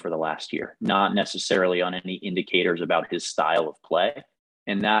seeing him for the last year, not necessarily on any indicators about his style of play.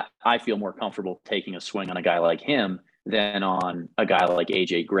 And that I feel more comfortable taking a swing on a guy like him than on a guy like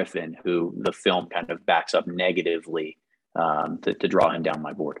AJ Griffin, who the film kind of backs up negatively to draw him down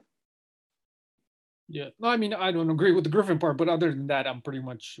my board. Yeah, no, I mean, I don't agree with the Griffin part, but other than that, I'm pretty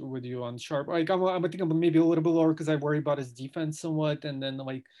much with you on Sharpe. Like, I think I'm maybe a little bit lower because I worry about his defense somewhat, and then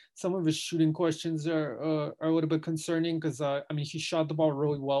like some of his shooting questions are a little bit concerning because I mean, he shot the ball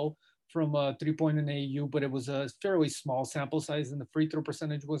really well from 3-point in AAU, but it was a fairly small sample size, and the free throw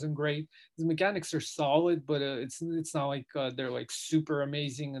percentage wasn't great. His mechanics are solid, but it's not like they're like super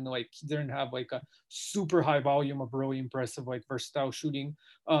amazing, and like he didn't have like a super high volume of really impressive like versatile shooting.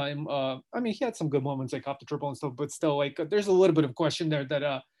 I mean, he had some good moments like off the triple and stuff, but still like there's a little bit of question there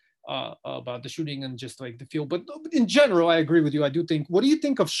that about the shooting and just like the feel. But in general, I agree with you. I do think. What do you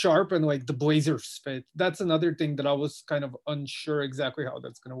think of Sharpe and like the Blazers fit? That's another thing that I was kind of unsure exactly how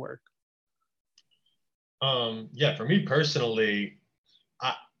that's going to work. Yeah, for me personally,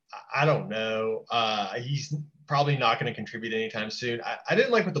 I don't know. He's probably not going to contribute anytime soon. I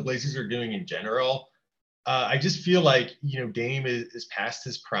didn't like what the Blazers are doing in general. I just feel like, Dame is past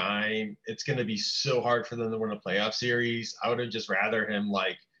his prime. It's going to be so hard for them to win a playoff series. I would have just rather him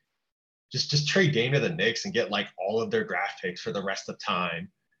like just trade Dame to the Knicks and get like all of their draft picks for the rest of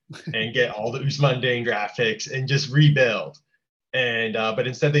time and get all the Ousmane Dieng draft picks and just rebuild. And but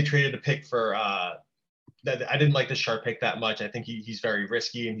instead they traded a pick for that. I didn't like the Sharpe pick that much. I think he's very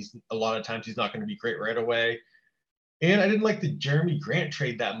risky, and a lot of times he's not going to be great right away. And I didn't like the Jeremy Grant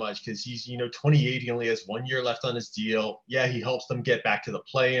trade that much because he's, 28. He only has 1 year left on his deal. Yeah, he helps them get back to the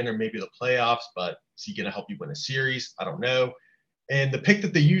play-in or maybe the playoffs, but is he going to help you win a series? I don't know. And the pick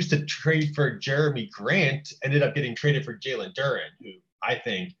that they used to trade for Jeremy Grant ended up getting traded for Jalen Duren, who I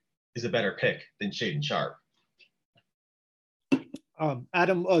think is a better pick than Shaden Sharp.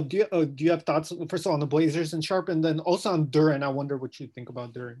 Adam, do you have thoughts, first of all, on the Blazers and Sharp, and then also on Duren? I wonder what you think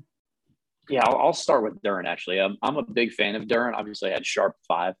about Duren. Yeah, I'll start with Duren, actually. I'm a big fan of Duren. Obviously, I had Sharp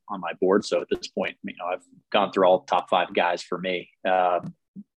 5 on my board. So at this point, I've gone through all top 5 guys for me.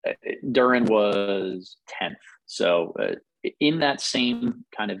 Duren was 10th. So in that same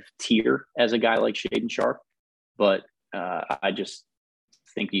kind of tier as a guy like Shaden Sharp. But I just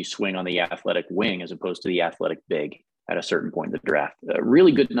think you swing on the athletic wing as opposed to the athletic big at a certain point in the draft. A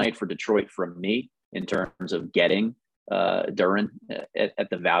really good night for Detroit from me in terms of getting Duren at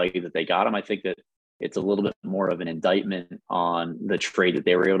the value that they got him. I think that it's a little bit more of an indictment on the trade that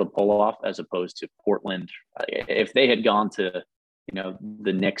they were able to pull off as opposed to Portland. If they had gone to,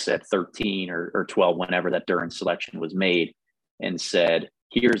 the Knicks at 13 or 12, whenever that Duren selection was made, and said,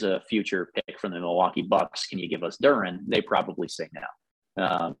 here's a future pick from the Milwaukee Bucks, can you give us Duren? They probably say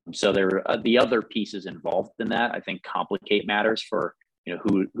no. So there are the other pieces involved in that, I think, complicate matters for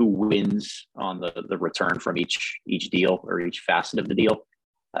who wins on the return from each deal or each facet of the deal.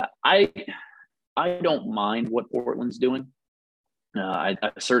 I don't mind what Portland's doing. I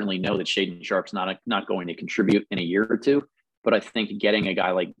certainly know that Shaden Sharp's not going to contribute in a year or two, but I think getting a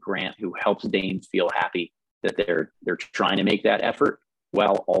guy like Grant who helps Dame feel happy that they're trying to make that effort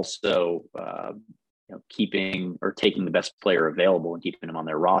while also keeping or taking the best player available and keeping him on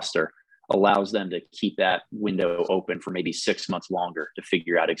their roster allows them to keep that window open for maybe 6 months longer to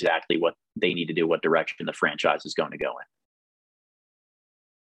figure out exactly what they need to do, what direction the franchise is going to go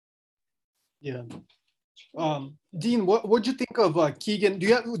in. Yeah. Dean, what'd you think of Keegan?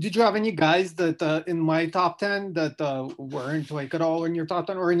 Did you have any guys that in my top 10 that weren't like at all in your top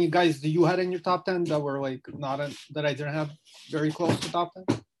 10, or any guys that you had in your top 10 that were like that I didn't have very close to top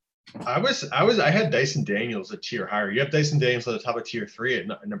 10? I had Dyson Daniels a tier higher. You have Dyson Daniels at the top of tier 3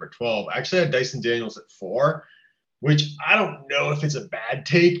 at number 12. I actually had Dyson Daniels at 4, which I don't know if it's a bad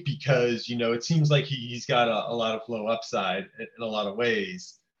take because, it seems like he's got a lot of flow upside in a lot of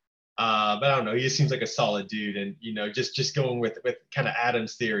ways. But I don't know. He just seems like a solid dude. And, just going with kind of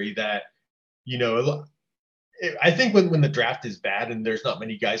Adam's theory that, I think when the draft is bad and there's not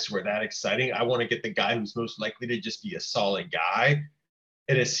many guys who are that exciting, I want to get the guy who's most likely to just be a solid guy.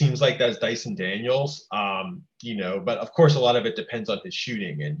 And it seems like that's Dyson Daniels, but of course, a lot of it depends on his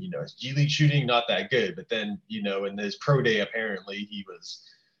shooting. And, his G League shooting, not that good. But then, in his pro day, apparently he was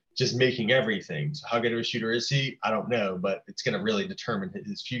just making everything. So how good of a shooter is he? I don't know, but it's going to really determine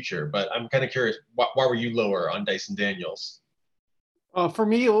his future. But I'm kind of curious, why were you lower on Dyson Daniels? For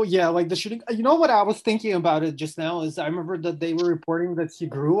me, like the shooting. You know what I was thinking about it just now is I remember that they were reporting that he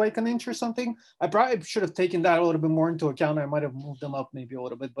grew like an inch or something. I probably should have taken that a little bit more into account. I might have moved them up maybe a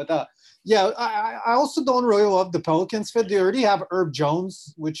little bit. But I also don't really love the Pelicans fit. They already have Herb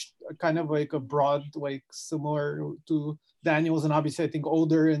Jones, which kind of like a broad, like similar to Daniels, and obviously I think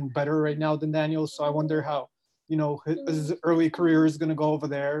older and better right now than Daniels. So I wonder how, his early career is going to go over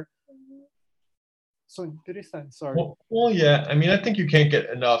there. So sorry. Well, yeah. I mean, I think you can't get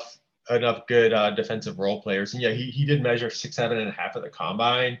enough good defensive role players. And yeah, he did measure 6'7.5" at the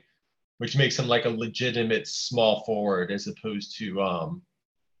combine, which makes him like a legitimate small forward as opposed to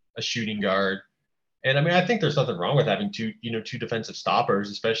a shooting guard. And I mean, I think there's nothing wrong with having two defensive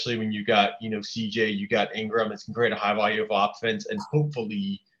stoppers, especially when you got, CJ, you got Ingram. It's going to create a high volume of offense. And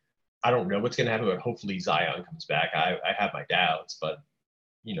hopefully, I don't know what's going to happen, but hopefully Zion comes back. I have my doubts, but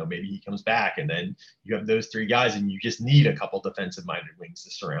maybe he comes back and then you have those 3 guys and you just need a couple defensive-minded wings to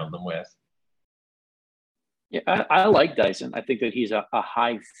surround them with. Yeah, I like Dyson. I think that he's a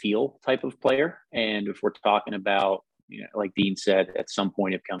high feel type of player. And if we're talking about, like Dean said, at some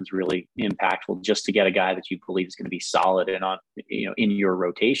point it becomes really impactful just to get a guy that you believe is going to be solid and on, in your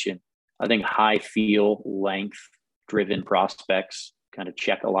rotation. I think high feel, length driven prospects kind of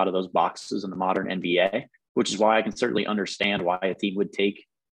check a lot of those boxes in the modern NBA, which is why I can certainly understand why a team would take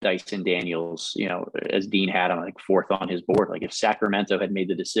Dyson Daniels, as Dean had him like 4th on his board. Like if Sacramento had made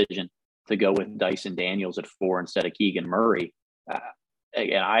the decision to go with Dyson Daniels at 4 instead of Keegan Murray,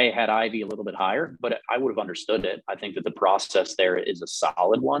 again, I had Ivy a little bit higher, but I would have understood it. I think that the process there is a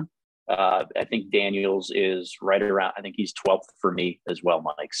solid one. I think Daniels is right around, I think he's 12th for me as well,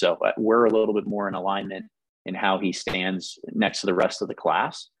 Mike. So we're a little bit more in alignment in how he stands next to the rest of the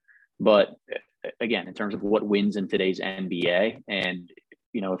class. But again, in terms of what wins in today's NBA, and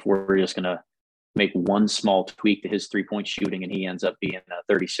if we're just going to make one small tweak to his 3-point shooting and he ends up being a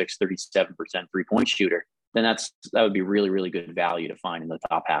 36, 37% 3-point shooter, then that would be really, really good value to find in the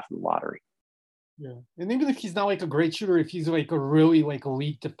top half of the lottery. Yeah, and even if he's not like a great shooter, if he's like a really like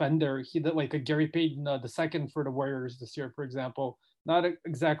elite defender, he did like a Gary Payton the second for the Warriors this year, for example. Not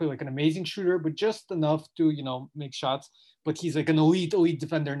exactly like an amazing shooter, but just enough to make shots. But he's like an elite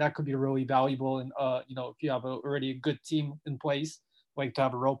defender, and that could be really valuable. And if you have already a good team in place, like to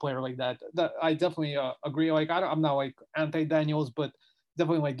have a role player like that. That I definitely agree. Like I'm not like anti Daniels, but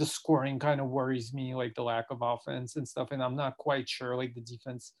definitely like the scoring kind of worries me, like the lack of offense and stuff. And I'm not quite sure like the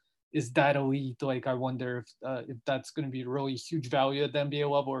defense is that elite. Like I wonder if that's going to be really huge value at the NBA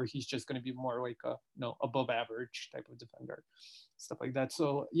level, or he's just going to be more like a above average type of defender, stuff like that.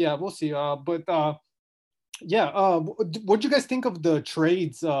 So yeah, we'll see. What do you guys think of the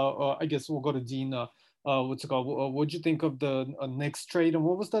trades? I guess we'll go to Dean. What's it called? What'd you think of the Knicks trade, and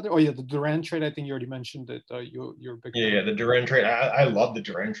what was that? Oh yeah, the Durant trade. I think you already mentioned it. You're a big fan. Yeah, the Durant trade. I love the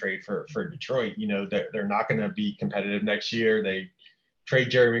Durant trade for Detroit. They're not going to be competitive next year. They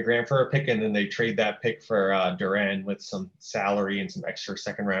trade Jeremy Grant for a pick, and then they trade that pick for Durant with some salary and some extra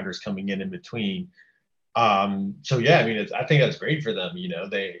second rounders coming in between. So yeah, I mean, I think that's great for them.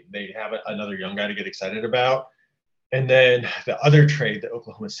 They have another young guy to get excited about. And then the other trade that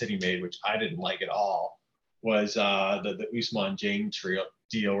Oklahoma City made, which I didn't like at all, was the Ousmane Dieng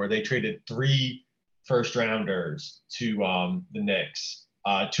deal, where they traded 3 first rounders to the Knicks.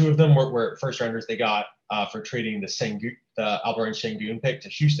 2 of them were first rounders they got for trading the Alperen Sengun pick to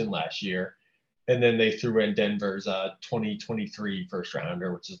Houston last year. And then they threw in Denver's 2023 first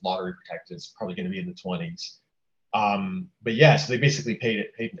rounder, which is lottery protected. It's probably going to be in the 20s. But yeah, so they basically paid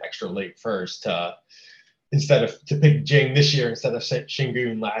an extra late first to pick Dieng this year instead of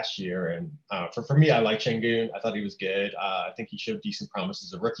Sengun last year. And for me, I like Sengun. I thought he was good. I think he showed decent promise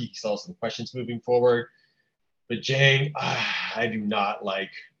as a rookie. He still has some questions moving forward. But Dieng, I do not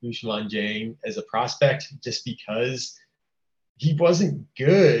like Ousmane Dieng as a prospect, just because he wasn't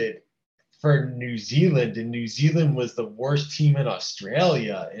good for New Zealand, and New Zealand was the worst team in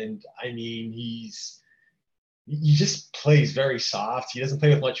Australia. And I mean, he just plays very soft. He doesn't play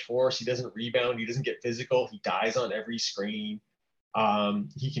with much force. He doesn't rebound. He doesn't get physical. He dies on every screen.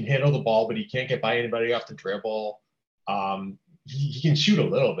 He can handle the ball, but he can't get by anybody off the dribble. He can shoot a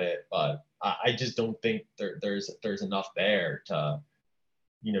little bit, but I just don't think there's enough there to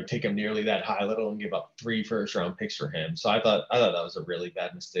take him nearly that high, let alone give up 3 first-round picks for him. So I thought that was a really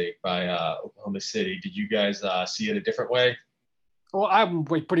bad mistake by Oklahoma City. Did you guys see it a different way? Well, I'm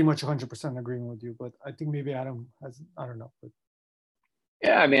like pretty much 100% agreeing with you, but I think maybe Adam has, I don't know. But...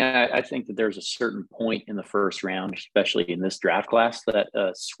 Yeah, I mean, I think that there's a certain point in the first round, especially in this draft class, that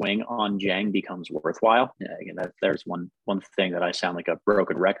a swing on Dieng becomes worthwhile. Again, there's one thing that I sound like a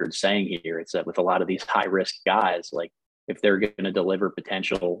broken record saying here. It's that with a lot of these high-risk guys, like, if they're going to deliver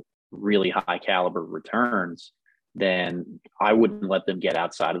potential really high caliber returns, then I wouldn't let them get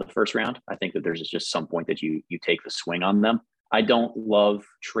outside of the first round. I think that there's just some point that you take the swing on them. I don't love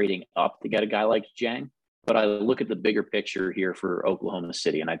trading up to get a guy like Dieng, but I look at the bigger picture here for Oklahoma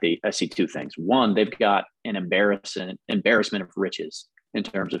City, and I see 2 things. One, they've got an embarrassment of riches in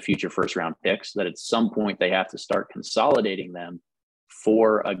terms of future first round picks, that at some point they have to start consolidating them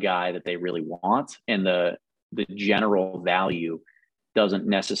for a guy that they really want. And the general value doesn't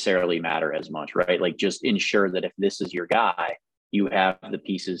necessarily matter as much, right? Like, just ensure that if this is your guy, you have the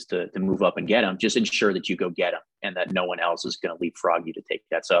pieces to move up and get him. Just ensure that you go get him and that no one else is going to leapfrog you to take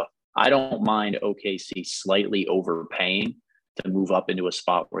that. So I don't mind OKC slightly overpaying to move up into a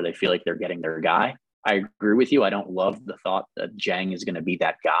spot where they feel like they're getting their guy. I agree with you. I don't love the thought that Dieng is going to be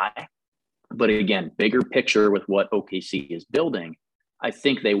that guy. But again, bigger picture with what OKC is building, I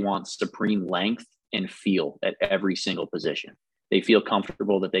think they want supreme length and feel at every single position. They feel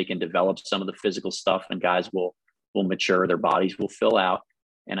comfortable that they can develop some of the physical stuff, and guys will mature, their bodies will fill out.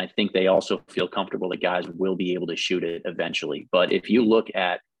 And I think they also feel comfortable that guys will be able to shoot it eventually. But if you look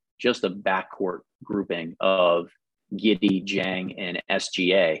at just a backcourt grouping of Giddey, Dieng, and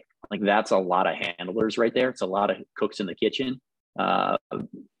SGA, like, that's a lot of handlers right there. It's a lot of cooks in the kitchen.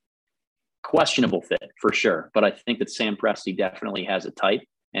 Questionable fit for sure. But I think that Sam Presti definitely has a type.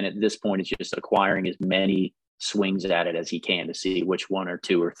 And at this point, it's just acquiring as many swings at it as he can to see which 1 or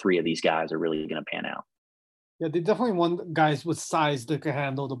 2 or 3 of these guys are really going to pan out. Yeah, they definitely want guys with size that can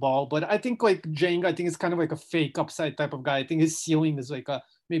handle the ball. But I think like Dieng, I think it's kind of like a fake upside type of guy. I think his ceiling is like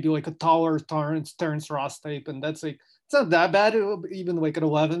maybe like a taller Terrence Ross type. And that's like, it's not that bad. Even like at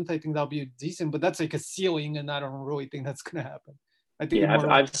 11th, I think that'll be decent. But that's like a ceiling, and I don't really think that's going to happen. I think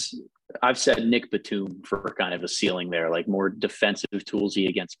I've said Nick Batum for kind of a ceiling there, like more defensive toolsy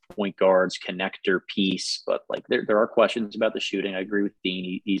against point guards, connector piece. But like there are questions about the shooting. I agree with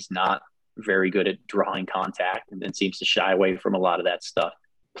Dean. He's not very good at drawing contact and then seems to shy away from a lot of that stuff.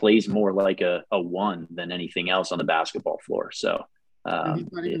 Plays more like a one than anything else on the basketball floor. So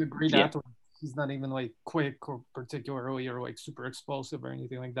he's not even a great athlete. He's not even like quick or particularly or like super explosive or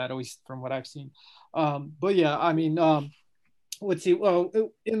anything like that, at least from what I've seen. But yeah, I mean, let's see. Well,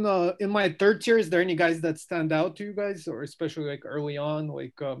 in my third tier, is there any guys that stand out to you guys, or especially like early on,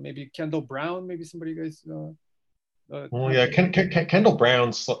 like maybe Kendall Brown, maybe somebody you guys? Well, yeah, Kendall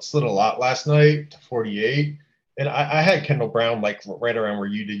Brown slid a lot last night to 48, and I had Kendall Brown like right around where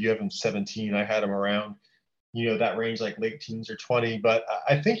you did. You have him 17. I had him around, that range, like late teens or 20. But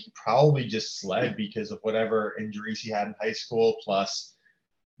I think he probably just slid because of whatever injuries he had in high school, plus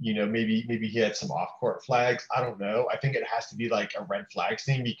maybe he had some off-court flags. I don't know. I think it has to be like a red flags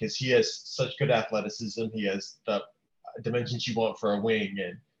thing because he has such good athleticism. He has the dimensions you want for a wing.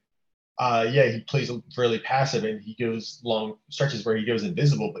 And he plays really passive and he goes long stretches where he goes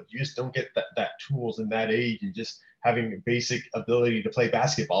invisible, but you just don't get that tools in that age and just having a basic ability to play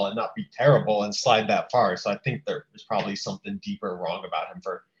basketball and not be terrible and slide that far. So I think there is probably something deeper wrong about him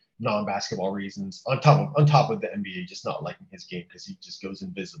for non-basketball reasons on top of the NBA just not liking his game because he just goes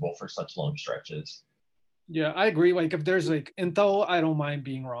invisible for such long stretches. Yeah, I agree. Like if there's like intel, I don't mind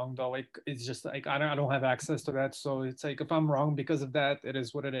being wrong though. Like it's just like I don't have access to that. So it's like if I'm wrong because of that, it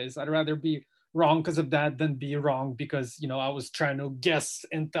is what it is. I'd rather be wrong because of that than be wrong because I was trying to guess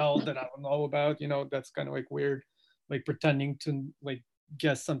intel that I don't know about. That's kind of like weird, like pretending to like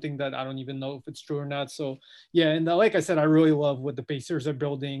guess something that I don't even know if it's true or not. So yeah, and like I said, I really love what the Pacers are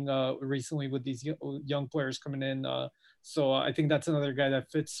building recently with these young players coming in. So I think that's another guy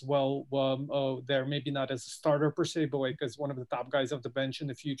that fits well there, maybe not as a starter per se, but like as one of the top guys off the bench in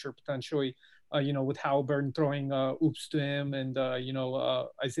the future, potentially, with Halliburton throwing oops to him and,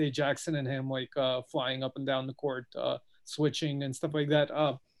 Isaiah Jackson and him like flying up and down the court, switching and stuff like that.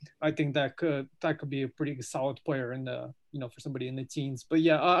 I think that could be a pretty solid player in the, for somebody in the teens. But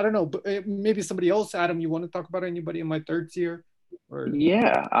yeah, I don't know, but maybe somebody else. Adam, you want to talk about anybody in my third tier? Or...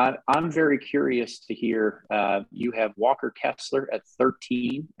 Yeah, I'm very curious to hear. You have Walker Kessler at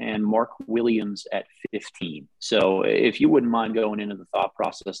 13 and Mark Williams at 15. So if you wouldn't mind going into the thought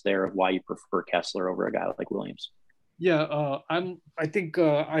process there of why you prefer Kessler over a guy like Williams. Yeah, I think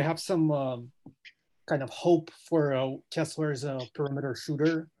I have some kind of hope for Kessler as a perimeter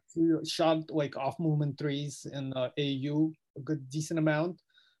shooter. He shot like off movement threes in AU a good decent amount,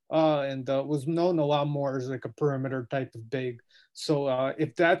 and was known a lot more as like a perimeter type of big. So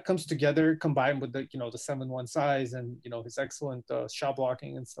if that comes together, combined with the the 7'1" size and his excellent shot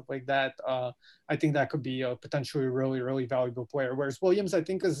blocking and stuff like that, I think that could be a potentially really really valuable player. Whereas Williams, I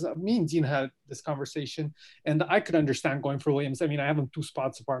think, as me and Dean had this conversation, and I could understand going for Williams. I mean, I have him 2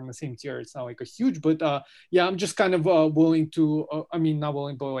 spots apart in the same tier. It's not like a huge, but yeah, I'm just kind of willing to. I mean, not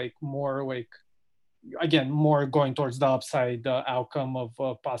willing, but like more like. Again, more going towards the upside outcome of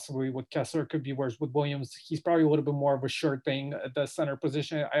possibly what Kessler could be, whereas with Williams, he's probably a little bit more of a sure thing at the center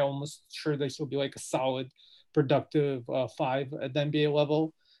position. I almost sure this will be like a solid, productive 5 at the NBA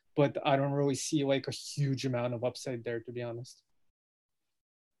level, but I don't really see like a huge amount of upside there, to be honest.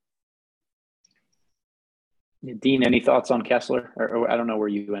 Dean, any thoughts on Kessler? Or I don't know where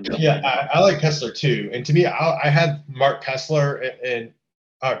you ended up. Yeah, I like Kessler too. And to me, I had Mark Kessler and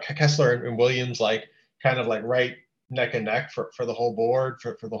Kessler and Williams like kind of like right neck and neck for the whole board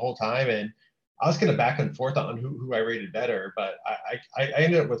for the whole time. And I was going to back and forth on who I rated better, but I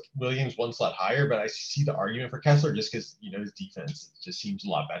ended up with Williams 1 slot higher, but I see the argument for Kessler just because, his defense just seems a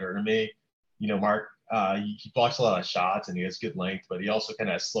lot better to me. Mark, he blocks a lot of shots and he has good length, but he also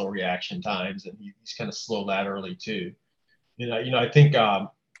kind of has slow reaction times and he's kind of slow laterally too. I think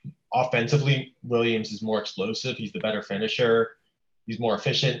offensively, Williams is more explosive. He's the better finisher. He's more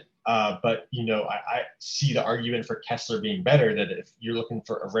efficient. But, I see the argument for Kessler being better, that if you're looking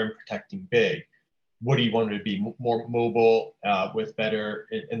for a rim protecting big, what do you want him to be? More mobile, with better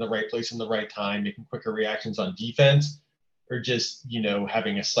in the right place in the right time, making quicker reactions on defense, or just,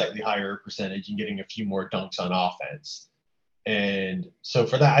 having a slightly higher percentage and getting a few more dunks on offense. And so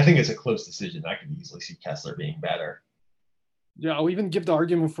for that, I think it's a close decision. I could easily see Kessler being better. Yeah, I'll even give the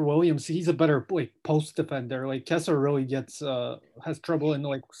argument for Williams. He's a better like post defender. Like Kessler really gets has trouble in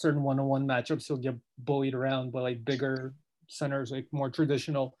like certain one-on-one matchups. He'll get bullied around by like bigger centers, like more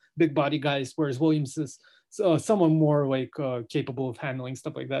traditional big body guys. Whereas Williams is someone more like capable of handling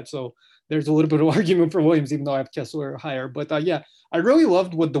stuff like that. So there's a little bit of argument for Williams, even though I have Kessler higher. But yeah, I really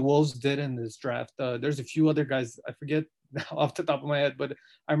loved what the Wolves did in this draft. There's a few other guys I forget off the top of my head, but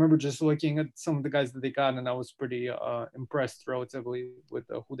I remember just looking at some of the guys that they got, and I was pretty impressed relatively with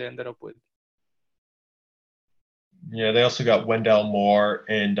who they ended up with. Yeah, they also got Wendell Moore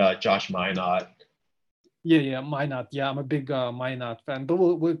and Josh Minot. Yeah, Minot. Yeah, I'm a big Minot fan, but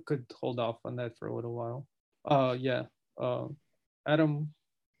we could hold off on that for a little while. Yeah. Adam,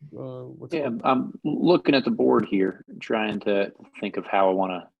 I'm looking at the board here, trying to think of how I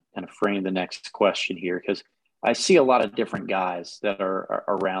want to kind of frame the next question here, because I see a lot of different guys that are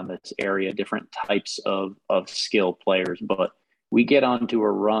around this area, different types of skill players, but we get onto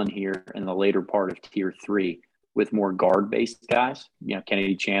a run here in the later part of tier 3 with more guard-based guys,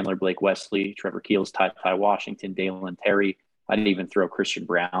 Kennedy Chandler, Blake Wesley, Trevor Keels, Ty Washington, Dalen Terry. I'd even throw Christian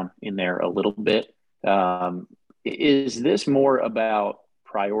Brown in there a little bit. Is this more about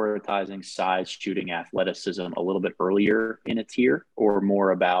prioritizing size, shooting, athleticism a little bit earlier in a tier, or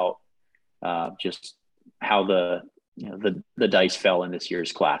more about just how the dice fell in this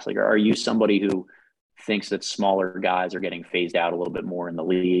year's class? Like, are you somebody who thinks that smaller guys are getting phased out a little bit more in the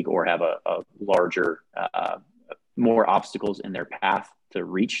league, or have a larger, more obstacles in their path to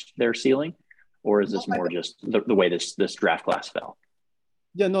reach their ceiling? Or is this more just the way this draft class fell?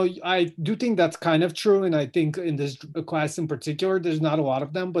 Yeah, no, I do think that's kind of true. And I think in this class in particular, there's not a lot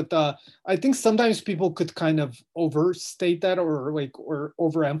of them, but I think sometimes people could kind of overstate that or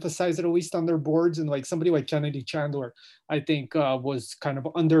overemphasize it, at least on their boards. And like somebody like Kennedy Chandler, I think was kind of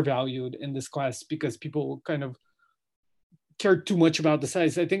undervalued in this class because people kind of cared too much about the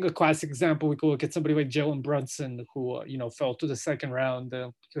size. I think a classic example, we could look at somebody like Jalen Brunson, who fell to the second round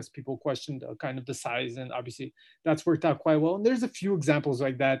because people questioned kind of the size, and obviously that's worked out quite well. And there's a few examples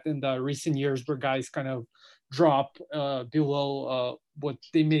like that in the recent years where guys kind of drop below what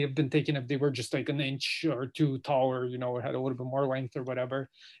they may have been taking if they were just like an inch or two taller, or had a little bit more length or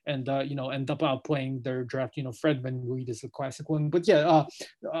whatever, and end up outplaying their draft. Fred VanVleet is a classic one. But yeah,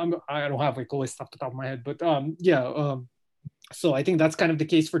 I don't have like a list off the top of my head, but so I think that's kind of the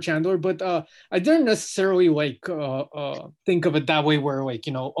case for Chandler, but I didn't necessarily think of it that way where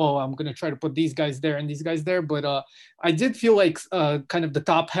I'm going to try to put these guys there and these guys there. But I did feel like kind of the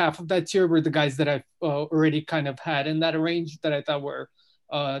top half of that tier were the guys that I've already kind of had in that range that I thought were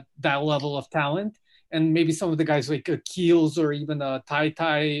that level of talent. And maybe some of the guys like Keels or even Ty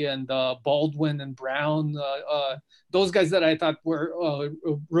and Baldwin and Brown, those guys that I thought were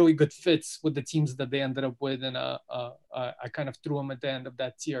really good fits with the teams that they ended up with. And I kind of threw them at the end of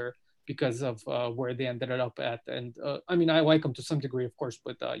that tier because of where they ended up at. And I mean, I like them to some degree, of course,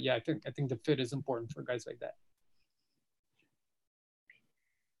 but yeah, I think the fit is important for guys like that.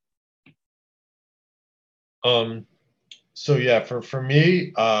 So yeah, for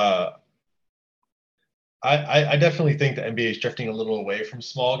me, I definitely think the NBA is drifting a little away from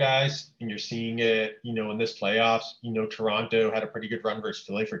small guys, and you're seeing it, in this playoffs. Toronto had a pretty good run versus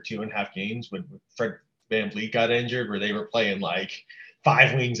Philly for 2.5 games when Fred VanVleet got injured, where they were playing like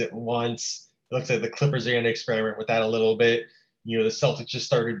 5 wings at once. It looks like the Clippers are going to experiment with that a little bit. The Celtics just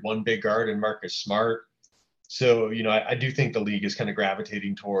started one big guard in Marcus Smart. So, I do think the league is kind of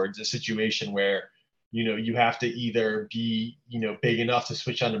gravitating towards a situation where you have to either be, big enough to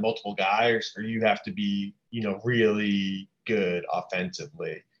switch on to multiple guys, or you have to be, really good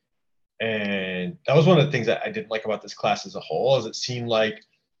offensively. And that was one of the things that I didn't like about this class as a whole, is it seemed like,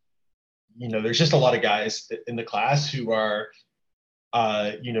 there's just a lot of guys in the class who are,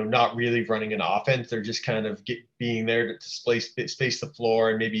 not really running an offense. They're just kind of being there to space the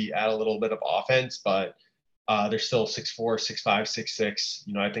floor and maybe add a little bit of offense, but they're still 6'4", 6'5",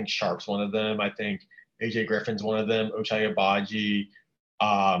 6'6". I think Sharp's one of them. I think AJ Griffin's one of them, Ochai Agbaji,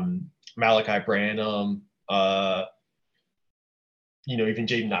 Malachi Branham, even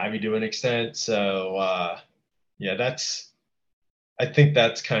Jaden Ivey to an extent. So, I think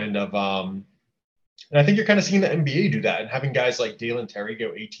that's kind of, and I think you're kind of seeing the NBA do that and having guys like Dalen Terry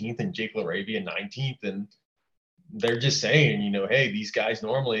go 18th and Jake LaRavia 19th. And they're just saying, hey, these guys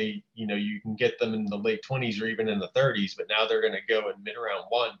normally, you can get them in the late 20s or even in the 30s, but now they're going to go in mid-round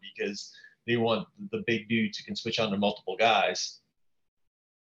 1 because they want the big dudes who can switch on to multiple guys.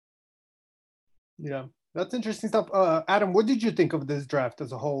 Yeah, that's interesting stuff. Adam, what did you think of this draft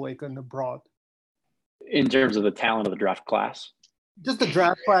as a whole, like in the broad? In terms of the talent of the draft class? Just the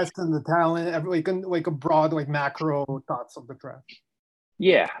draft class and the talent, like a broad, like macro thoughts of the draft.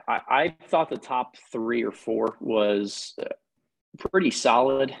 Yeah, I thought the top 3 or 4 was pretty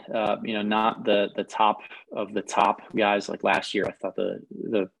solid. Not the top of the top guys like last year. I thought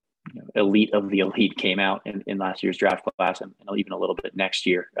the elite of the elite came out in last year's draft class, and even a little bit next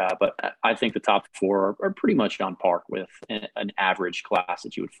year. But I think the top four are pretty much on par with an average class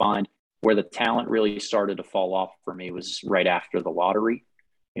that you would find. Where the talent really started to fall off for me was right after the lottery.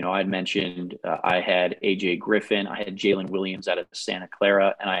 I'd mentioned I had AJ Griffin, I had Jalen Williams out of Santa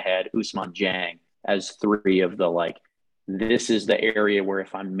Clara, and I had Ousmane Dieng as three of the this is the area where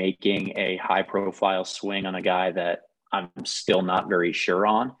if I'm making a high profile swing on a guy that I'm still not very sure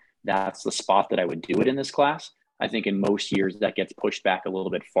on, that's the spot that I would do it in this class. I think in most years that gets pushed back a little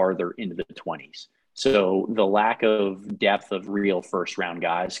bit farther into the 20s. So the lack of depth of real first round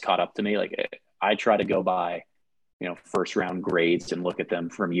guys caught up to me. I try to go by, first round grades and look at them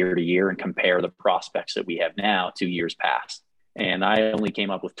from year to year and compare the prospects that we have now to years past. And I only came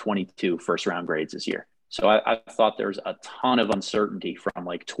up with 22 first round grades this year. So I thought there's a ton of uncertainty from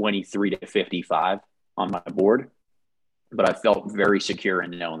 23 to 55 on my board. But I felt very secure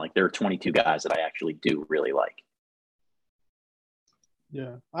in knowing there are 22 guys that I actually do really like.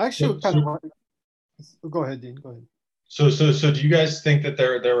 Yeah, I actually go ahead, Dean. Go ahead. So do you guys think that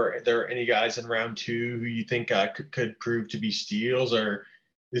there are any guys in round two who you think could prove to be steals, or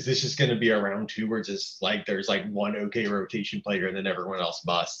is this just going to be a round two where it's just there's one okay rotation player and then everyone else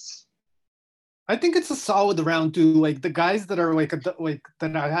busts? I think it's a solid round two. The guys that are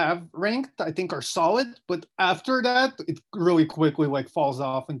that I have ranked, I think are solid. But after that, it really quickly falls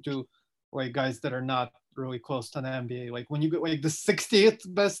off into guys that are not really close to the NBA. When you get the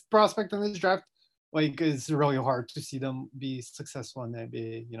 60th best prospect in this draft, it's really hard to see them be successful in the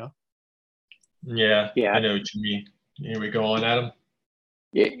NBA. Yeah. I know what you mean. Here we go on, Adam.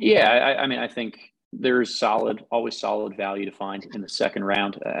 Yeah. I think there's always solid value to find in the second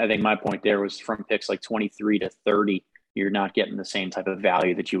round. I think my point there was from picks 23 to 30, you're not getting the same type of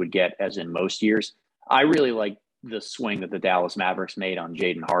value that you would get as in most years. I really like the swing that the Dallas Mavericks made on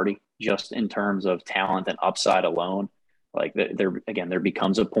Jaden Hardy, just in terms of talent and upside alone. There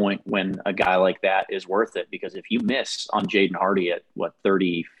becomes a point when a guy like that is worth it, because if you miss on Jaden Hardy at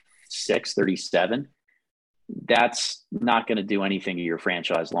 36, 37, that's not going to do anything to your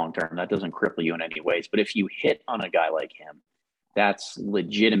franchise long term. That doesn't cripple you in any ways. But if you hit on a guy like him, that's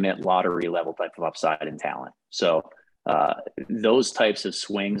legitimate lottery level type of upside and talent. So those types of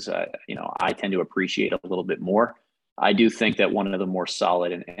swings, I tend to appreciate a little bit more. I do think that one of the more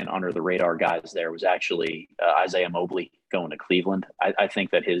solid and under the radar guys there was actually Isaiah Mobley going to Cleveland. I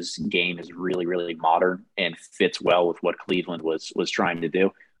think that his game is really, really modern and fits well with what Cleveland was trying to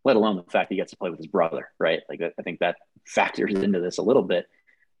do, let alone the fact he gets to play with his brother, right? I think that factors into this a little bit.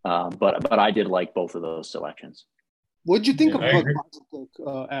 But I did like both of those selections. What'd you think of Doug Baji pick,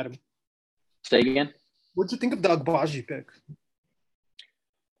 Adam? Say again? What'd you think of Doug Baji pick?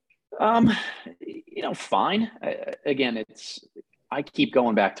 Fine. I keep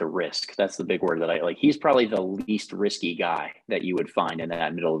going back to risk. That's the big word that I like. He's probably the least risky guy that you would find in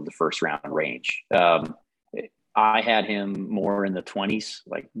that middle of the first round range. I had him more in the 20s,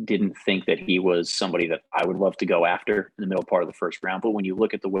 didn't think that he was somebody that I would love to go after in the middle part of the first round. But when you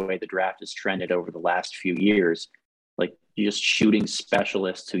look at the way the draft has trended over the last few years, just shooting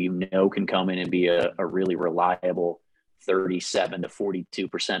specialists who can come in and be a really reliable 37 to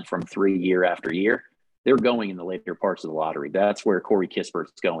 42% from three year after year, they're going in the later parts of the lottery. That's where Corey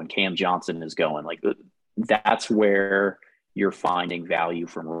Kispert's going. Cam Johnson is going. That's where you're finding value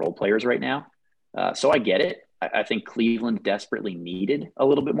from role players right now. So I get it. I think Cleveland desperately needed a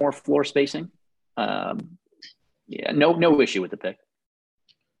little bit more floor spacing. No issue with the pick.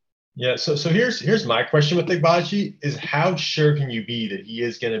 Yeah, so here's my question with Igbaji is how sure can you be that he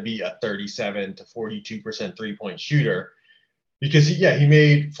is going to be a 37 to 42% 3-point shooter? Because he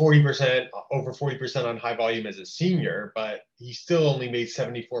made over 40% on high volume as a senior, but he still only made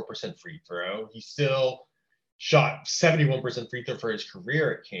 74% free throw. He still shot 71% free throw for his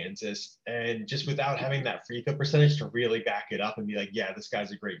career at Kansas, and just without having that free throw percentage to really back it up and be yeah, this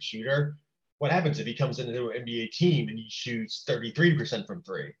guy's a great shooter. What happens if he comes into an NBA team and he shoots 33% from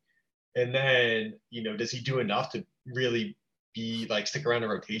three? And then, does he do enough to really be stick around in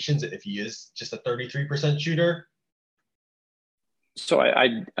rotations if he is just a 33% shooter? So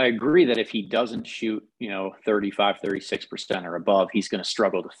I agree that if he doesn't shoot, 35, 36% or above, he's going to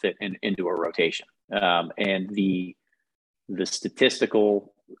struggle to fit into a rotation. And the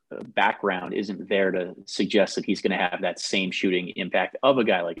statistical background isn't there to suggest that he's going to have that same shooting impact of a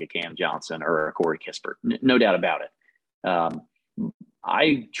guy like a Cam Johnson or a Corey Kispert. No doubt about it.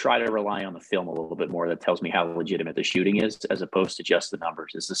 I try to rely on the film a little bit more that tells me how legitimate the shooting is, as opposed to just the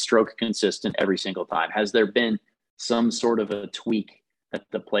numbers. Is the stroke consistent every single time? Has there been some sort of a tweak that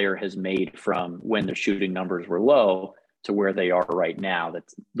the player has made from when their shooting numbers were low to where they are right now that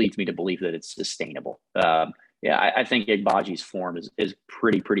leads me to believe that it's sustainable. I think Agbaji's form is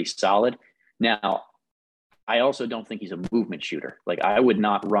pretty solid. Now, I also don't think he's a movement shooter. Like, I would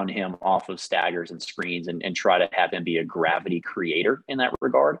not run him off of staggers and screens and try to have him be a gravity creator in that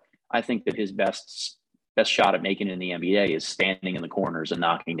regard. I think that his best shot at making it in the NBA is standing in the corners and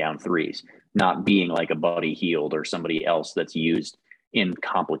knocking down threes, not being like a Buddy Hield or somebody else that's used in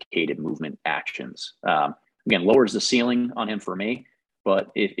complicated movement actions. Again, lowers the ceiling on him for me.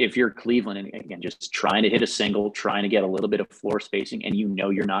 But if you're Cleveland, and again, just trying to hit a single, trying to get a little bit of floor spacing, and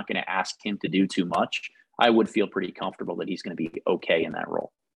you're not going to ask him to do too much, I would feel pretty comfortable that he's going to be okay in that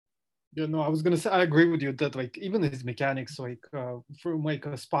role. Yeah, no, I was gonna say I agree with you that like even his mechanics, like from like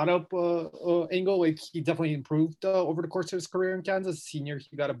a spot up angle, like he definitely improved over the course of his career in Kansas. Senior,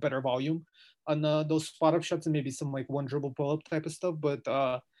 he got a better volume on those spot up shots and maybe some like one dribble pull up type of stuff. But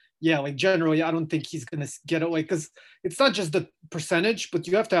yeah, like generally, I don't think he's gonna get it, like, because it's not just the percentage, but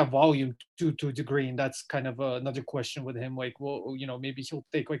you have to have volume to a degree, and that's kind of another question with him. Like, well, maybe he'll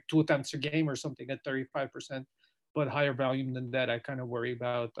take like 2 attempts a game or something at 35%. But higher volume than that, I kind of worry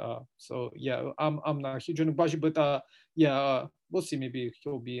about. So yeah, I'm not huge on the budget, but we'll see. Maybe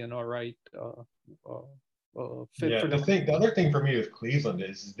he'll be an all right fit for them. The other thing for me with Cleveland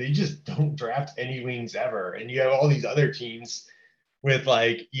is they just don't draft any wings ever, and you have all these other teams with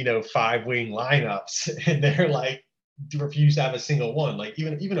 5 wing lineups, and they're like refuse to have a single one. Like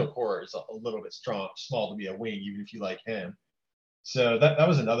even Okoro is a little bit small to be a wing, even if you like him. So that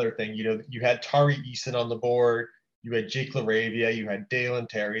was another thing. You had Tari Eason on the board. You had Jake LaRavia, you had Dalen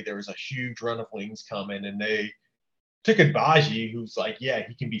Terry. There was a huge run of wings coming, and they took Agbaji, who's like, yeah,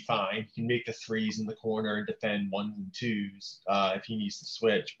 he can be fine. He can make the threes in the corner and defend 1s and 2s if he needs to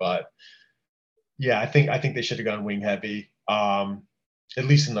switch. But yeah, I think they should have gone wing heavy, at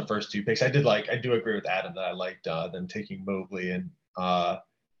least in the first 2 picks. I do agree with Adam that I liked them taking Mobley and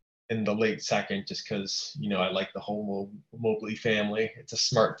in the late second, just because I like the whole Mobley family. It's a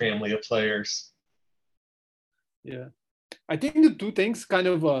smart family of players. Yeah, I think the 2 things kind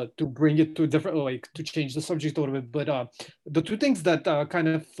of to bring it to a different, like to change the subject a little bit, but the 2 things that kind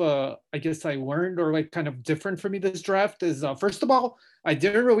of I guess I learned or like kind of different for me this draft is first of all, I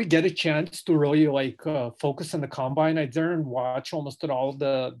didn't really get a chance to really like focus on the combine. I didn't watch almost at all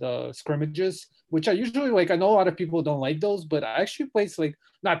the scrimmages, which I usually like. I know a lot of people don't like those, but I actually place like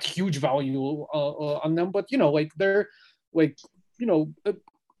not huge value on them, but like they're like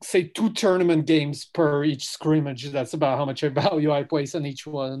say 2 tournament games per each scrimmage. That's about how much value I place on each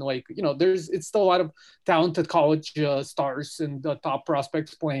one. Like, it's still a lot of talented college stars and top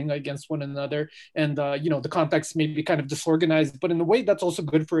prospects playing against one another. And, the context may be kind of disorganized, but in a way that's also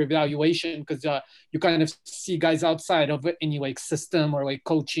good for evaluation because you kind of see guys outside of any like system or like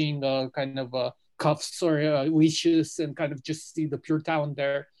coaching kind of cuffs or leashes and kind of just see the pure talent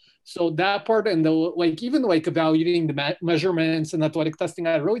there. So that part and even evaluating the measurements and athletic testing,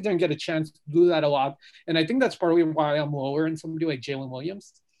 I really didn't get a chance to do that a lot. And I think that's partly why I'm lower in somebody like Jalen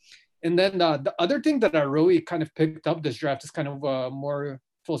Williams. And then the other thing that I really kind of picked up this draft is kind of a more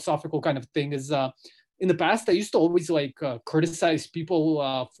philosophical kind of thing is in the past, I used to always criticize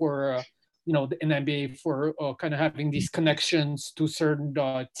people for, in the NBA for kind of having these connections to certain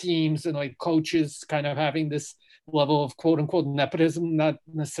teams and like coaches kind of having this level of quote unquote nepotism, not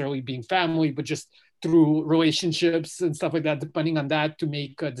necessarily being family, but just through relationships and stuff like that, depending on that to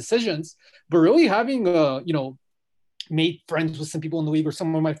make decisions. But really having, made friends with some people in the league or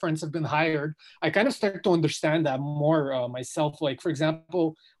some of my friends have been hired, I kind of start to understand that more myself. Like, for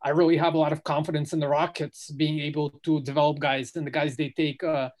example, I really have a lot of confidence in the Rockets being able to develop guys and the guys they take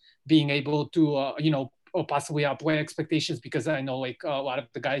being able to, or possibly outplay expectations because I know like a lot of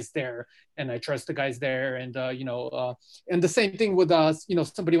the guys there and I trust the guys there. And, and the same thing with,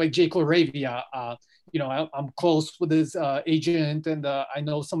 somebody like Jake LaRavia, I'm close with his agent and I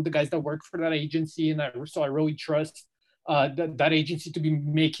know some of the guys that work for that agency. And so I really trust that agency to be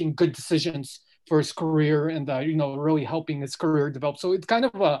making good decisions for his career and, really helping his career develop. So it's kind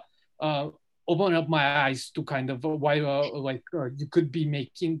of open up my eyes to kind of why you could be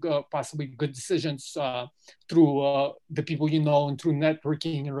making possibly good decisions through the people and through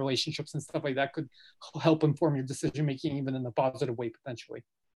networking and relationships and stuff like that could help inform your decision making even in a positive way potentially.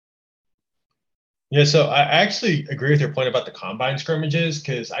 Yeah, so I actually agree with your point about the combine scrimmages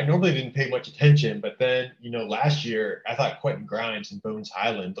because I normally didn't pay much attention, but then last year I thought Quentin Grimes and Bones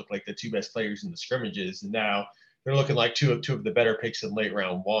Highland looked like the 2 best players in the scrimmages, and now they're looking like two of the better picks in late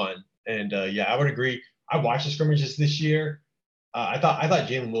round 1. And I would agree. I watched the scrimmages this year. I thought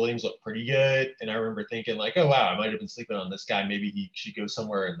Jalen Williams looked pretty good, and I remember thinking like, oh wow, I might have been sleeping on this guy. Maybe he should go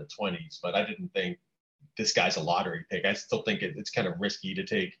somewhere in the 20s, but I didn't think this guy's a lottery pick. I still think it's kind of risky to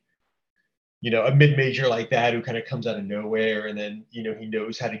take, a mid-major like that who kind of comes out of nowhere, and then, he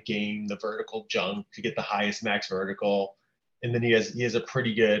knows how to game the vertical junk to get the highest max vertical. And then he has a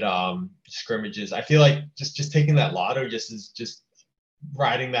pretty good scrimmages. I feel like just taking that lotto is just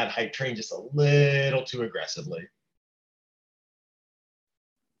riding that hype train just a little too aggressively.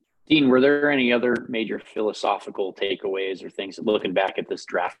 Dean, were there any other major philosophical takeaways or things looking back at this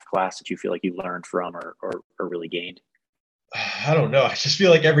draft class that you feel like you learned from or really gained? I don't know. I just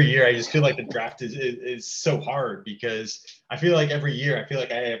feel like every year, I just feel like the draft is so hard, because I feel like every year, I feel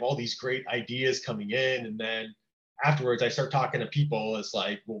like I have all these great ideas coming in, and then afterwards I start talking to people. It's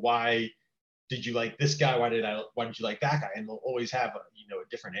like, well, why did you like this guy? Why did you like that guy? And they'll always have a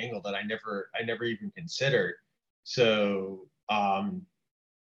different angle that I never even considered. So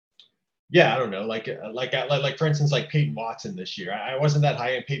yeah, I don't know. Like for instance, like Peyton Watson this year. I wasn't that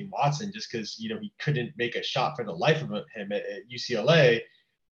high on Peyton Watson just because he couldn't make a shot for the life of him at UCLA.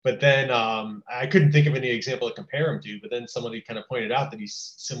 But then I couldn't think of any example to compare him to. But then somebody kind of pointed out that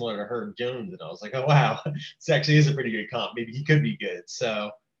he's similar to Herb Jones, and I was like, oh wow, this actually is a pretty good comp. Maybe he could be good.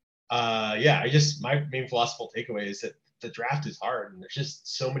 So yeah, my main philosophical takeaway is that the draft is hard, and there's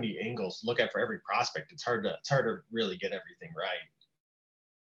just so many angles to look at for every prospect. It's hard to really get everything right.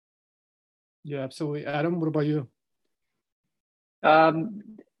 Yeah, absolutely. Adam, what about you?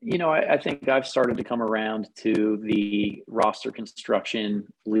 I think I've started to come around to the roster construction,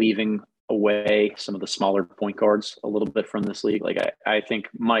 leaving away some of the smaller point guards a little bit from this league. Like I think,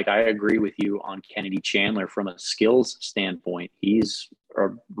 Mike, I agree with you on Kennedy Chandler from a skills standpoint. He's a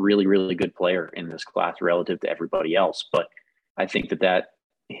really, really good player in this class relative to everybody else. But I think that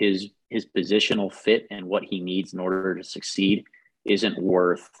his positional fit and what he needs in order to succeed isn't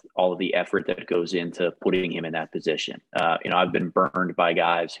worth all of the effort that goes into putting him in that position. I've been burned by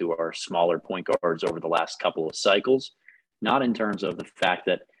guys who are smaller point guards over the last couple of cycles, not in terms of the fact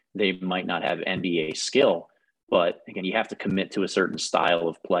that they might not have NBA skill, but again, you have to commit to a certain style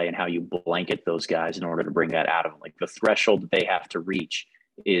of play and how you blanket those guys in order to bring that out of them. Like the threshold that they have to reach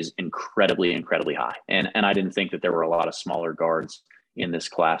is incredibly, incredibly high. And I didn't think that there were a lot of smaller guards in this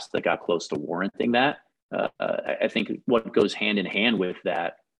class that got close to warranting that. I think what goes hand in hand with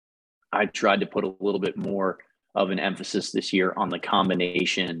that, I tried to put a little bit more of an emphasis this year on the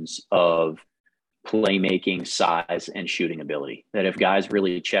combinations of playmaking, size, and shooting ability. That if guys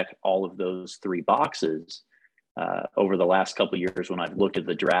really check all of those three boxes over the last couple of years, when I've looked at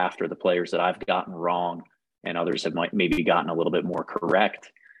the draft or the players that I've gotten wrong and others have maybe gotten a little bit more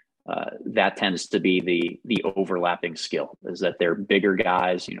correct, that tends to be the overlapping skill, is that they're bigger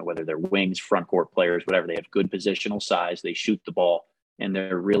guys, whether they're wings, front court players, whatever, they have good positional size, they shoot the ball, and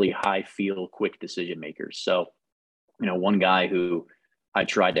they're really high feel, quick decision makers. So, one guy who I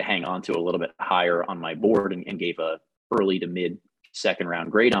tried to hang on to a little bit higher on my board and gave a early to mid second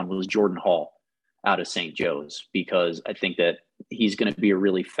round grade on was Jordan Hall out of St. Joe's, because I think that he's going to be a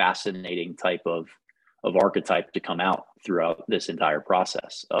really fascinating type of archetype to come out throughout this entire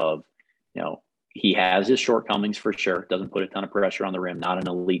process of, he has his shortcomings for sure. Doesn't put a ton of pressure on the rim, not an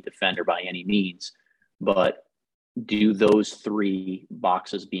elite defender by any means, but do those three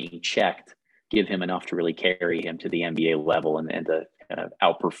boxes being checked give him enough to really carry him to the NBA level and to kind of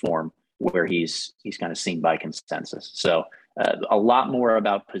outperform where he's kind of seen by consensus. So a lot more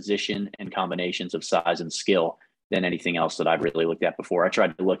about position and combinations of size and skill than anything else that I've really looked at before. I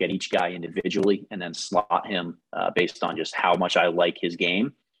tried to look at each guy individually and then slot him based on just how much I like his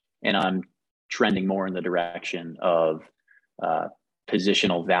game. And I'm trending more in the direction of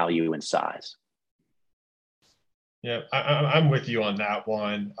positional value and size. Yeah, I'm with you on that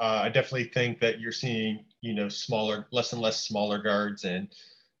one. I definitely think that you're seeing, less and less smaller guards. And,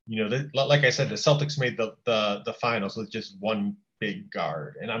 like I said, the Celtics made the finals with just one big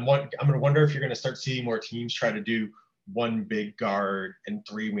guard. And I'm going to wonder if you're going to start seeing more teams try to do one big guard and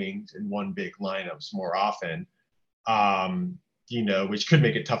three wings in one big lineups more often, which could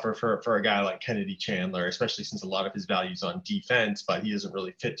make it tougher for a guy like Kennedy Chandler, especially since a lot of his value's on defense, but he doesn't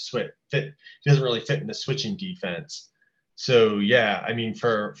really fit in the switching defense. So yeah, I mean,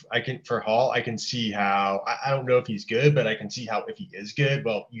 for Hall, I can see how, I don't know if he's good, but I can see how if he is good,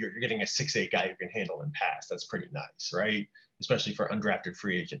 well, you're getting a 6'8" guy who can handle and pass. That's pretty nice, right? Especially for undrafted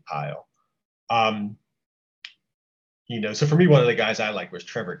free agent pile. So for me, one of the guys I like was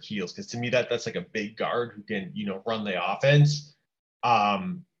Trevor Keels, because to me that's like a big guard who can, run the offense.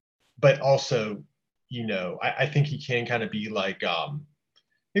 But also, I think he can kind of be like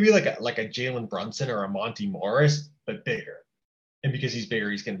maybe like a Jalen Brunson or a Monty Morris, but bigger. And because he's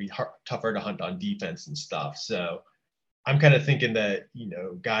bigger, he's going to be tougher to hunt on defense and stuff. So I'm kind of thinking that,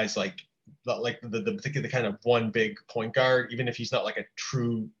 guys like the kind of one big point guard, even if he's not like a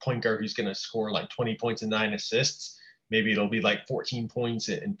true point guard who's going to score like 20 points and 9 assists. Maybe it'll be like 14 points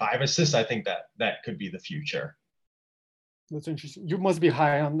and 5 assists. I think that could be the future. That's interesting. You must be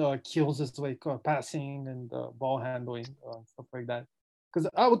high on the Keels as like passing and ball handling, stuff like that. Because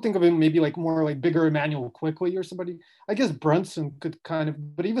I would think of him maybe like more like bigger Emmanuel quickly or somebody. I guess Brunson could kind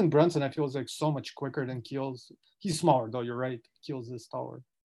of, but even Brunson I feel is like so much quicker than Keels. He's smaller though. You're right. Keels is taller.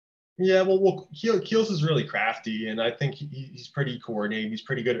 Yeah, well, Keels is really crafty, and I think he's pretty coordinated. He's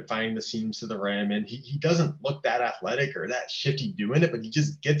pretty good at finding the seams to the rim, and he doesn't look that athletic or that shifty doing it, but he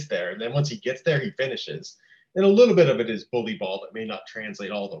just gets there. And then once he gets there, he finishes. And a little bit of it is bully ball that may not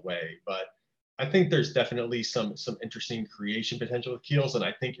translate all the way, but I think there's definitely some interesting creation potential with Keels. And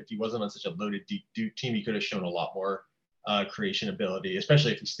I think if he wasn't on such a loaded Duke team, he could have shown a lot more creation ability,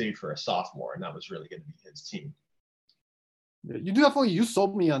 especially if he stayed for a sophomore, and that was really going to be his team. You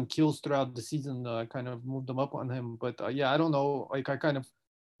sold me on Keels throughout the season. I kind of moved them up on him, but I don't know. Like I kind of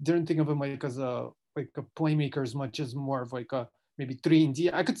didn't think of him like as a playmaker as much as more of like a maybe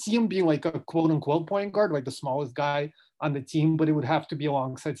 3-and-D. I could see him being like a quote unquote point guard, like the smallest guy on the team, but it would have to be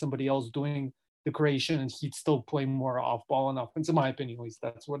alongside somebody else doing the creation, and he'd still play more off ball and offense. In my opinion, at least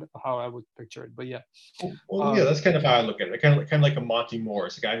that's how I would picture it. But yeah, yeah, that's kind of how I look at it. Kind of like a Monty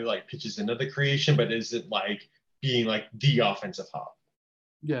Morris, a guy who like pitches into the creation, but isn't like being like the offensive hub.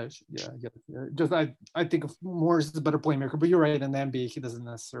 Yeah. Just I think of Morris is a better playmaker, but you're right. In the NBA, he doesn't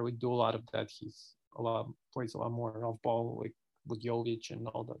necessarily do a lot of that. Plays a lot more off ball, like with Jokic and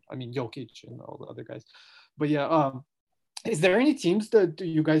all that. I mean, Jokic and all the other guys. But yeah, is there any teams that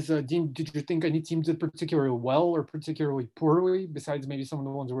you guys, Dean, did you think any teams did particularly well or particularly poorly, besides maybe some of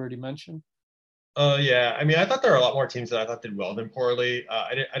the ones we already mentioned? Yeah, I mean, I thought there were a lot more teams that I thought did well than poorly.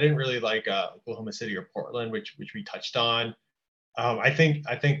 I didn't really like Oklahoma City or Portland, which we touched on. I think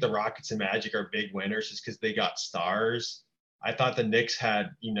the Rockets and Magic are big winners just because they got stars. I thought the Knicks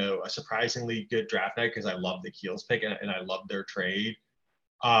had a surprisingly good draft night because I loved the Keels pick and I loved their trade.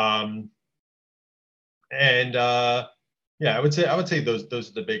 Yeah, I would say those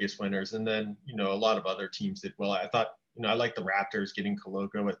are the biggest winners, and then a lot of other teams did well. I thought I like the Raptors getting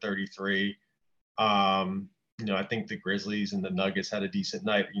Koloko at 33. I think the Grizzlies and the Nuggets had a decent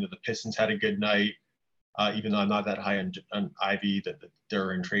night. The Pistons had a good night, even though I'm not that high on Ivy. The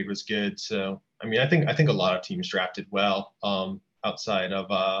Duran trade was good. So, I mean, I think a lot of teams drafted well outside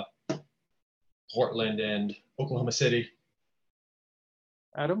of Portland and Oklahoma City.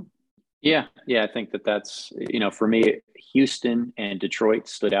 Adam? Yeah. I think that's, for me, Houston and Detroit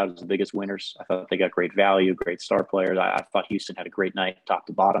stood out as the biggest winners. I thought they got great value, great star players. I thought Houston had a great night, top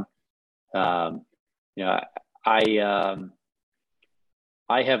to bottom. I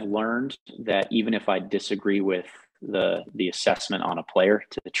have learned that even if I disagree with the assessment on a player,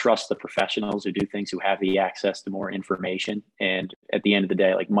 to trust the professionals who do things, who have the access to more information. And at the end of the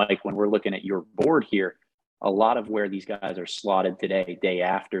day, like Mike, when we're looking at your board here, a lot of where these guys are slotted today, day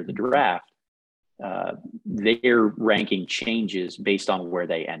after the draft, their ranking changes based on where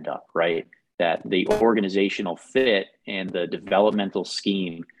they end up, right? That the organizational fit and the developmental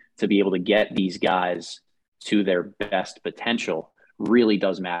scheme to be able to get these guys to their best potential really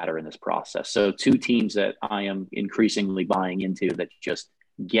does matter in this process. So 2 teams that I am increasingly buying into that just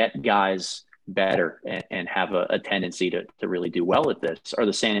get guys better and have a tendency to really do well at this are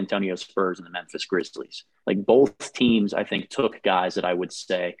the San Antonio Spurs and the Memphis Grizzlies. Like both teams, I think, took guys that I would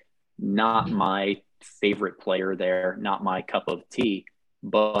say not my favorite player there, not my cup of tea,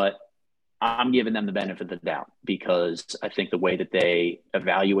 but I'm giving them the benefit of the doubt because I think the way that they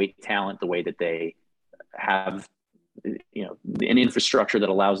evaluate talent, the way that they have an infrastructure that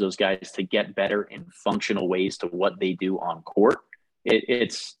allows those guys to get better in functional ways to what they do on court,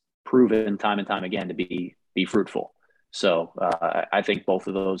 it's proven time and time again to be fruitful. So I think both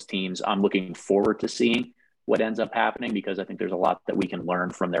of those teams, I'm looking forward to seeing what ends up happening because I think there's a lot that we can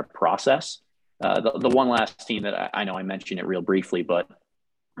learn from their process. The one last team that I know I mentioned it real briefly, but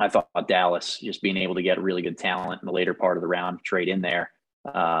I thought Dallas just being able to get really good talent in the later part of the round, trade in there.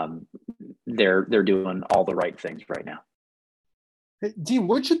 They're doing all the right things right now. Hey, Dean,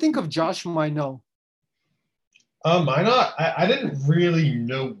 what'd you think of Josh Minot? I didn't really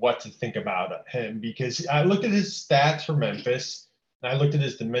know what to think about him because I looked at his stats for Memphis and I looked at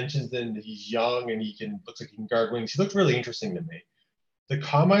his dimensions and he's young and looks like he can guard wings. He looked really interesting to me. The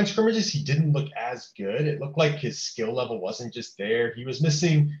combine scrimmages, he didn't look as good. It looked like his skill level wasn't just there. He was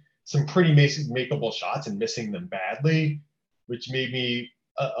missing some pretty makeable shots and missing them badly, which made me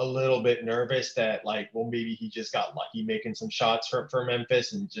a little bit nervous that like, well, maybe he just got lucky making some shots for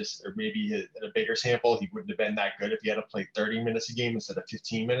Memphis and just, or maybe in a bigger sample, he wouldn't have been that good if he had to play 30 minutes a game instead of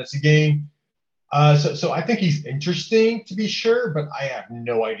 15 minutes a game. So I think he's interesting to be sure, but I have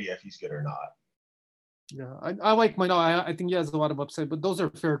no idea if he's good or not. Yeah, I like Minot. I think he has a lot of upside, but those are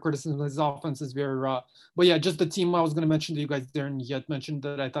fair criticisms. His offense is very raw. But yeah, just the team I was going to mention to you guys there, and yet mentioned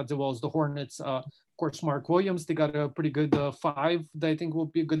that I thought did well is the Hornets. Of course, Mark Williams. They got a pretty good 5 that I think will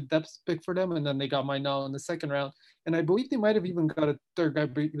be a good depth pick for them, and then they got Minot in the second round, and I believe they might have even got a third guy,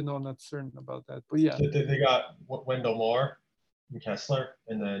 even though I'm not certain about that. But yeah, they got Wendell Moore and Kessler,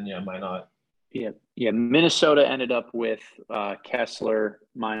 and then Minot. Yeah. Minnesota ended up with Kessler,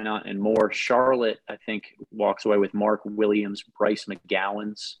 Minot, and Moore. Charlotte, I think, walks away with Mark Williams, Bryce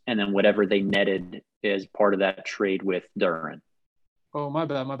McGowan's, and then whatever they netted as part of that trade with Duren. Oh, my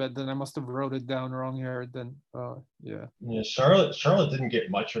bad. Then I must have wrote it down wrong here. Then, yeah. Yeah, Charlotte didn't get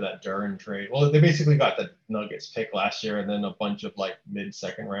much for that Duren trade. Well, they basically got the Nuggets pick last year, and then a bunch of like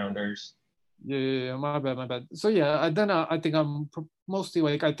mid-second rounders. Yeah, my bad. So yeah, then I think I'm mostly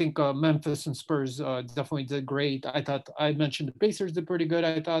like I think Memphis and Spurs definitely did great. I thought I mentioned the Pacers did pretty good.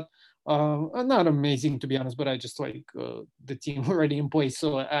 I thought not amazing to be honest, but I just like the team already in place.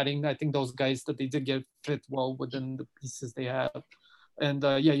 So adding, I think those guys that they did get fit well within the pieces they have. And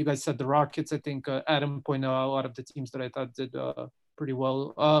yeah, you guys said the Rockets. I think Adam pointed out a lot of the teams that I thought did pretty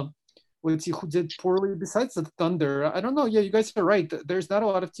well. Let's see who did poorly besides the Thunder. I don't know. Yeah, you guys are right. There's not a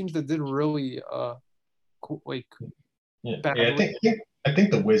lot of teams that did really badly. I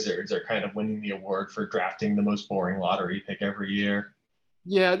think the Wizards are kind of winning the award for drafting the most boring lottery pick every year.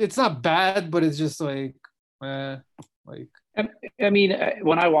 Yeah, it's not bad, but it's just like. I mean,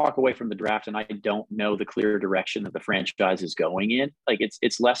 when I walk away from the draft and I don't know the clear direction that the franchise is going in, like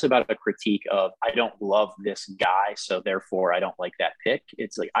it's less about a critique of I don't love this guy, so therefore I don't like that pick.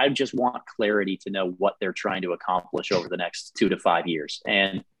 It's like I just want clarity to know what they're trying to accomplish over the next 2 to 5 years.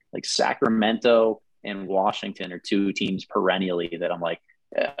 And like Sacramento and Washington are 2 teams perennially that I'm like,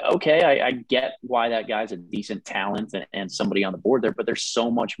 okay, I get why that guy's a decent talent and somebody on the board there, but there's so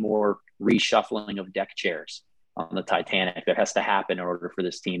much more reshuffling of deck chairs on the Titanic that has to happen in order for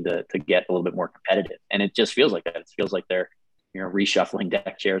this team to get a little bit more competitive. And it just feels like that. It feels like they're, reshuffling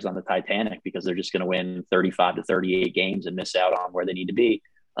deck chairs on the Titanic because they're just going to win 35 to 38 games and miss out on where they need to be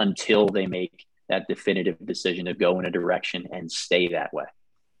until they make that definitive decision to go in a direction and stay that way.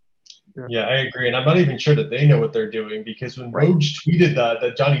 Yeah, I agree. And I'm not even sure that they know what they're doing because when Woj tweeted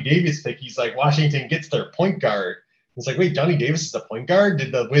the Johnny Davis pick, he's like, Washington gets their point guard. It's like, wait, Johnny Davis is a point guard?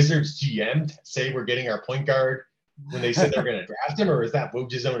 Did the Wizards GM say we're getting our point guard when they said they're going to draft him? Or is that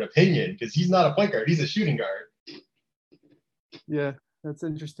Woj's own opinion? Because he's not a point guard. He's a shooting guard. Yeah, that's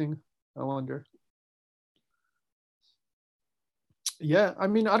interesting. I wonder. Yeah, I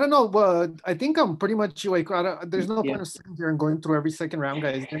mean, I don't know, but I think I'm pretty much like, there's no point of sitting here and going through every second round,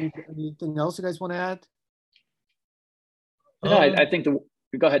 guys. Anything else you guys want to add? No, I think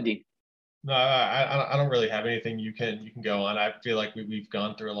go ahead, Dean. No, I don't really have anything you can go on. I feel like we've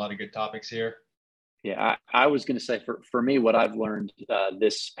gone through a lot of good topics here. Yeah, I was going to say for me, what I've learned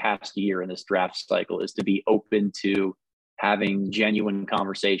this past year in this draft cycle is to be open to having genuine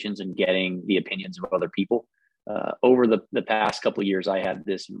conversations and getting the opinions of other people. Over the past couple of years, I had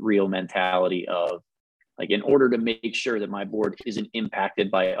this real mentality of like, in order to make sure that my board isn't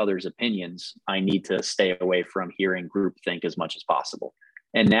impacted by others' opinions, I need to stay away from hearing groupthink as much as possible.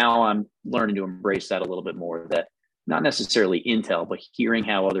 And now I'm learning to embrace that a little bit more, that not necessarily intel, but hearing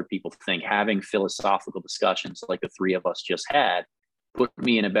how other people think, having philosophical discussions like the 3 of us just had, put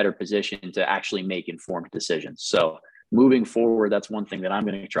me in a better position to actually make informed decisions. So moving forward, that's one thing that I'm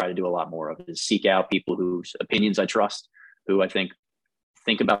going to try to do a lot more of, is seek out people whose opinions I trust, who I think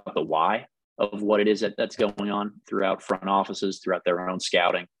about the why of what it is that's going on throughout front offices, throughout their own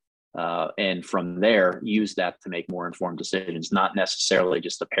scouting. And from there, use that to make more informed decisions, not necessarily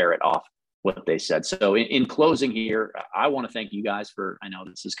just to parrot off what they said. So in closing here, I want to thank you guys for, I know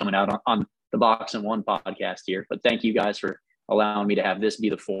this is coming out on the Box and One podcast here, but thank you guys for allowing me to have this be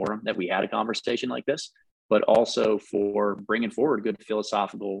the forum that we had a conversation like this, but also for bringing forward good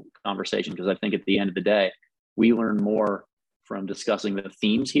philosophical conversation. Because I think at the end of the day, we learn more from discussing the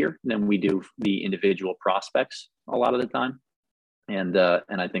themes here than we do the individual prospects a lot of the time. And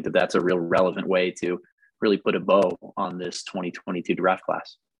I think that that's a real relevant way to really put a bow on this 2022 draft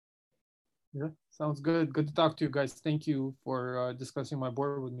class. Yeah, sounds good. Good to talk to you guys. Thank you for discussing my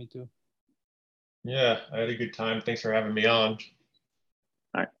board with me too. Yeah, I had a good time. Thanks for having me on.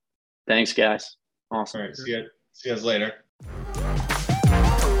 All right. Thanks, guys. Awesome. All right. See you guys later.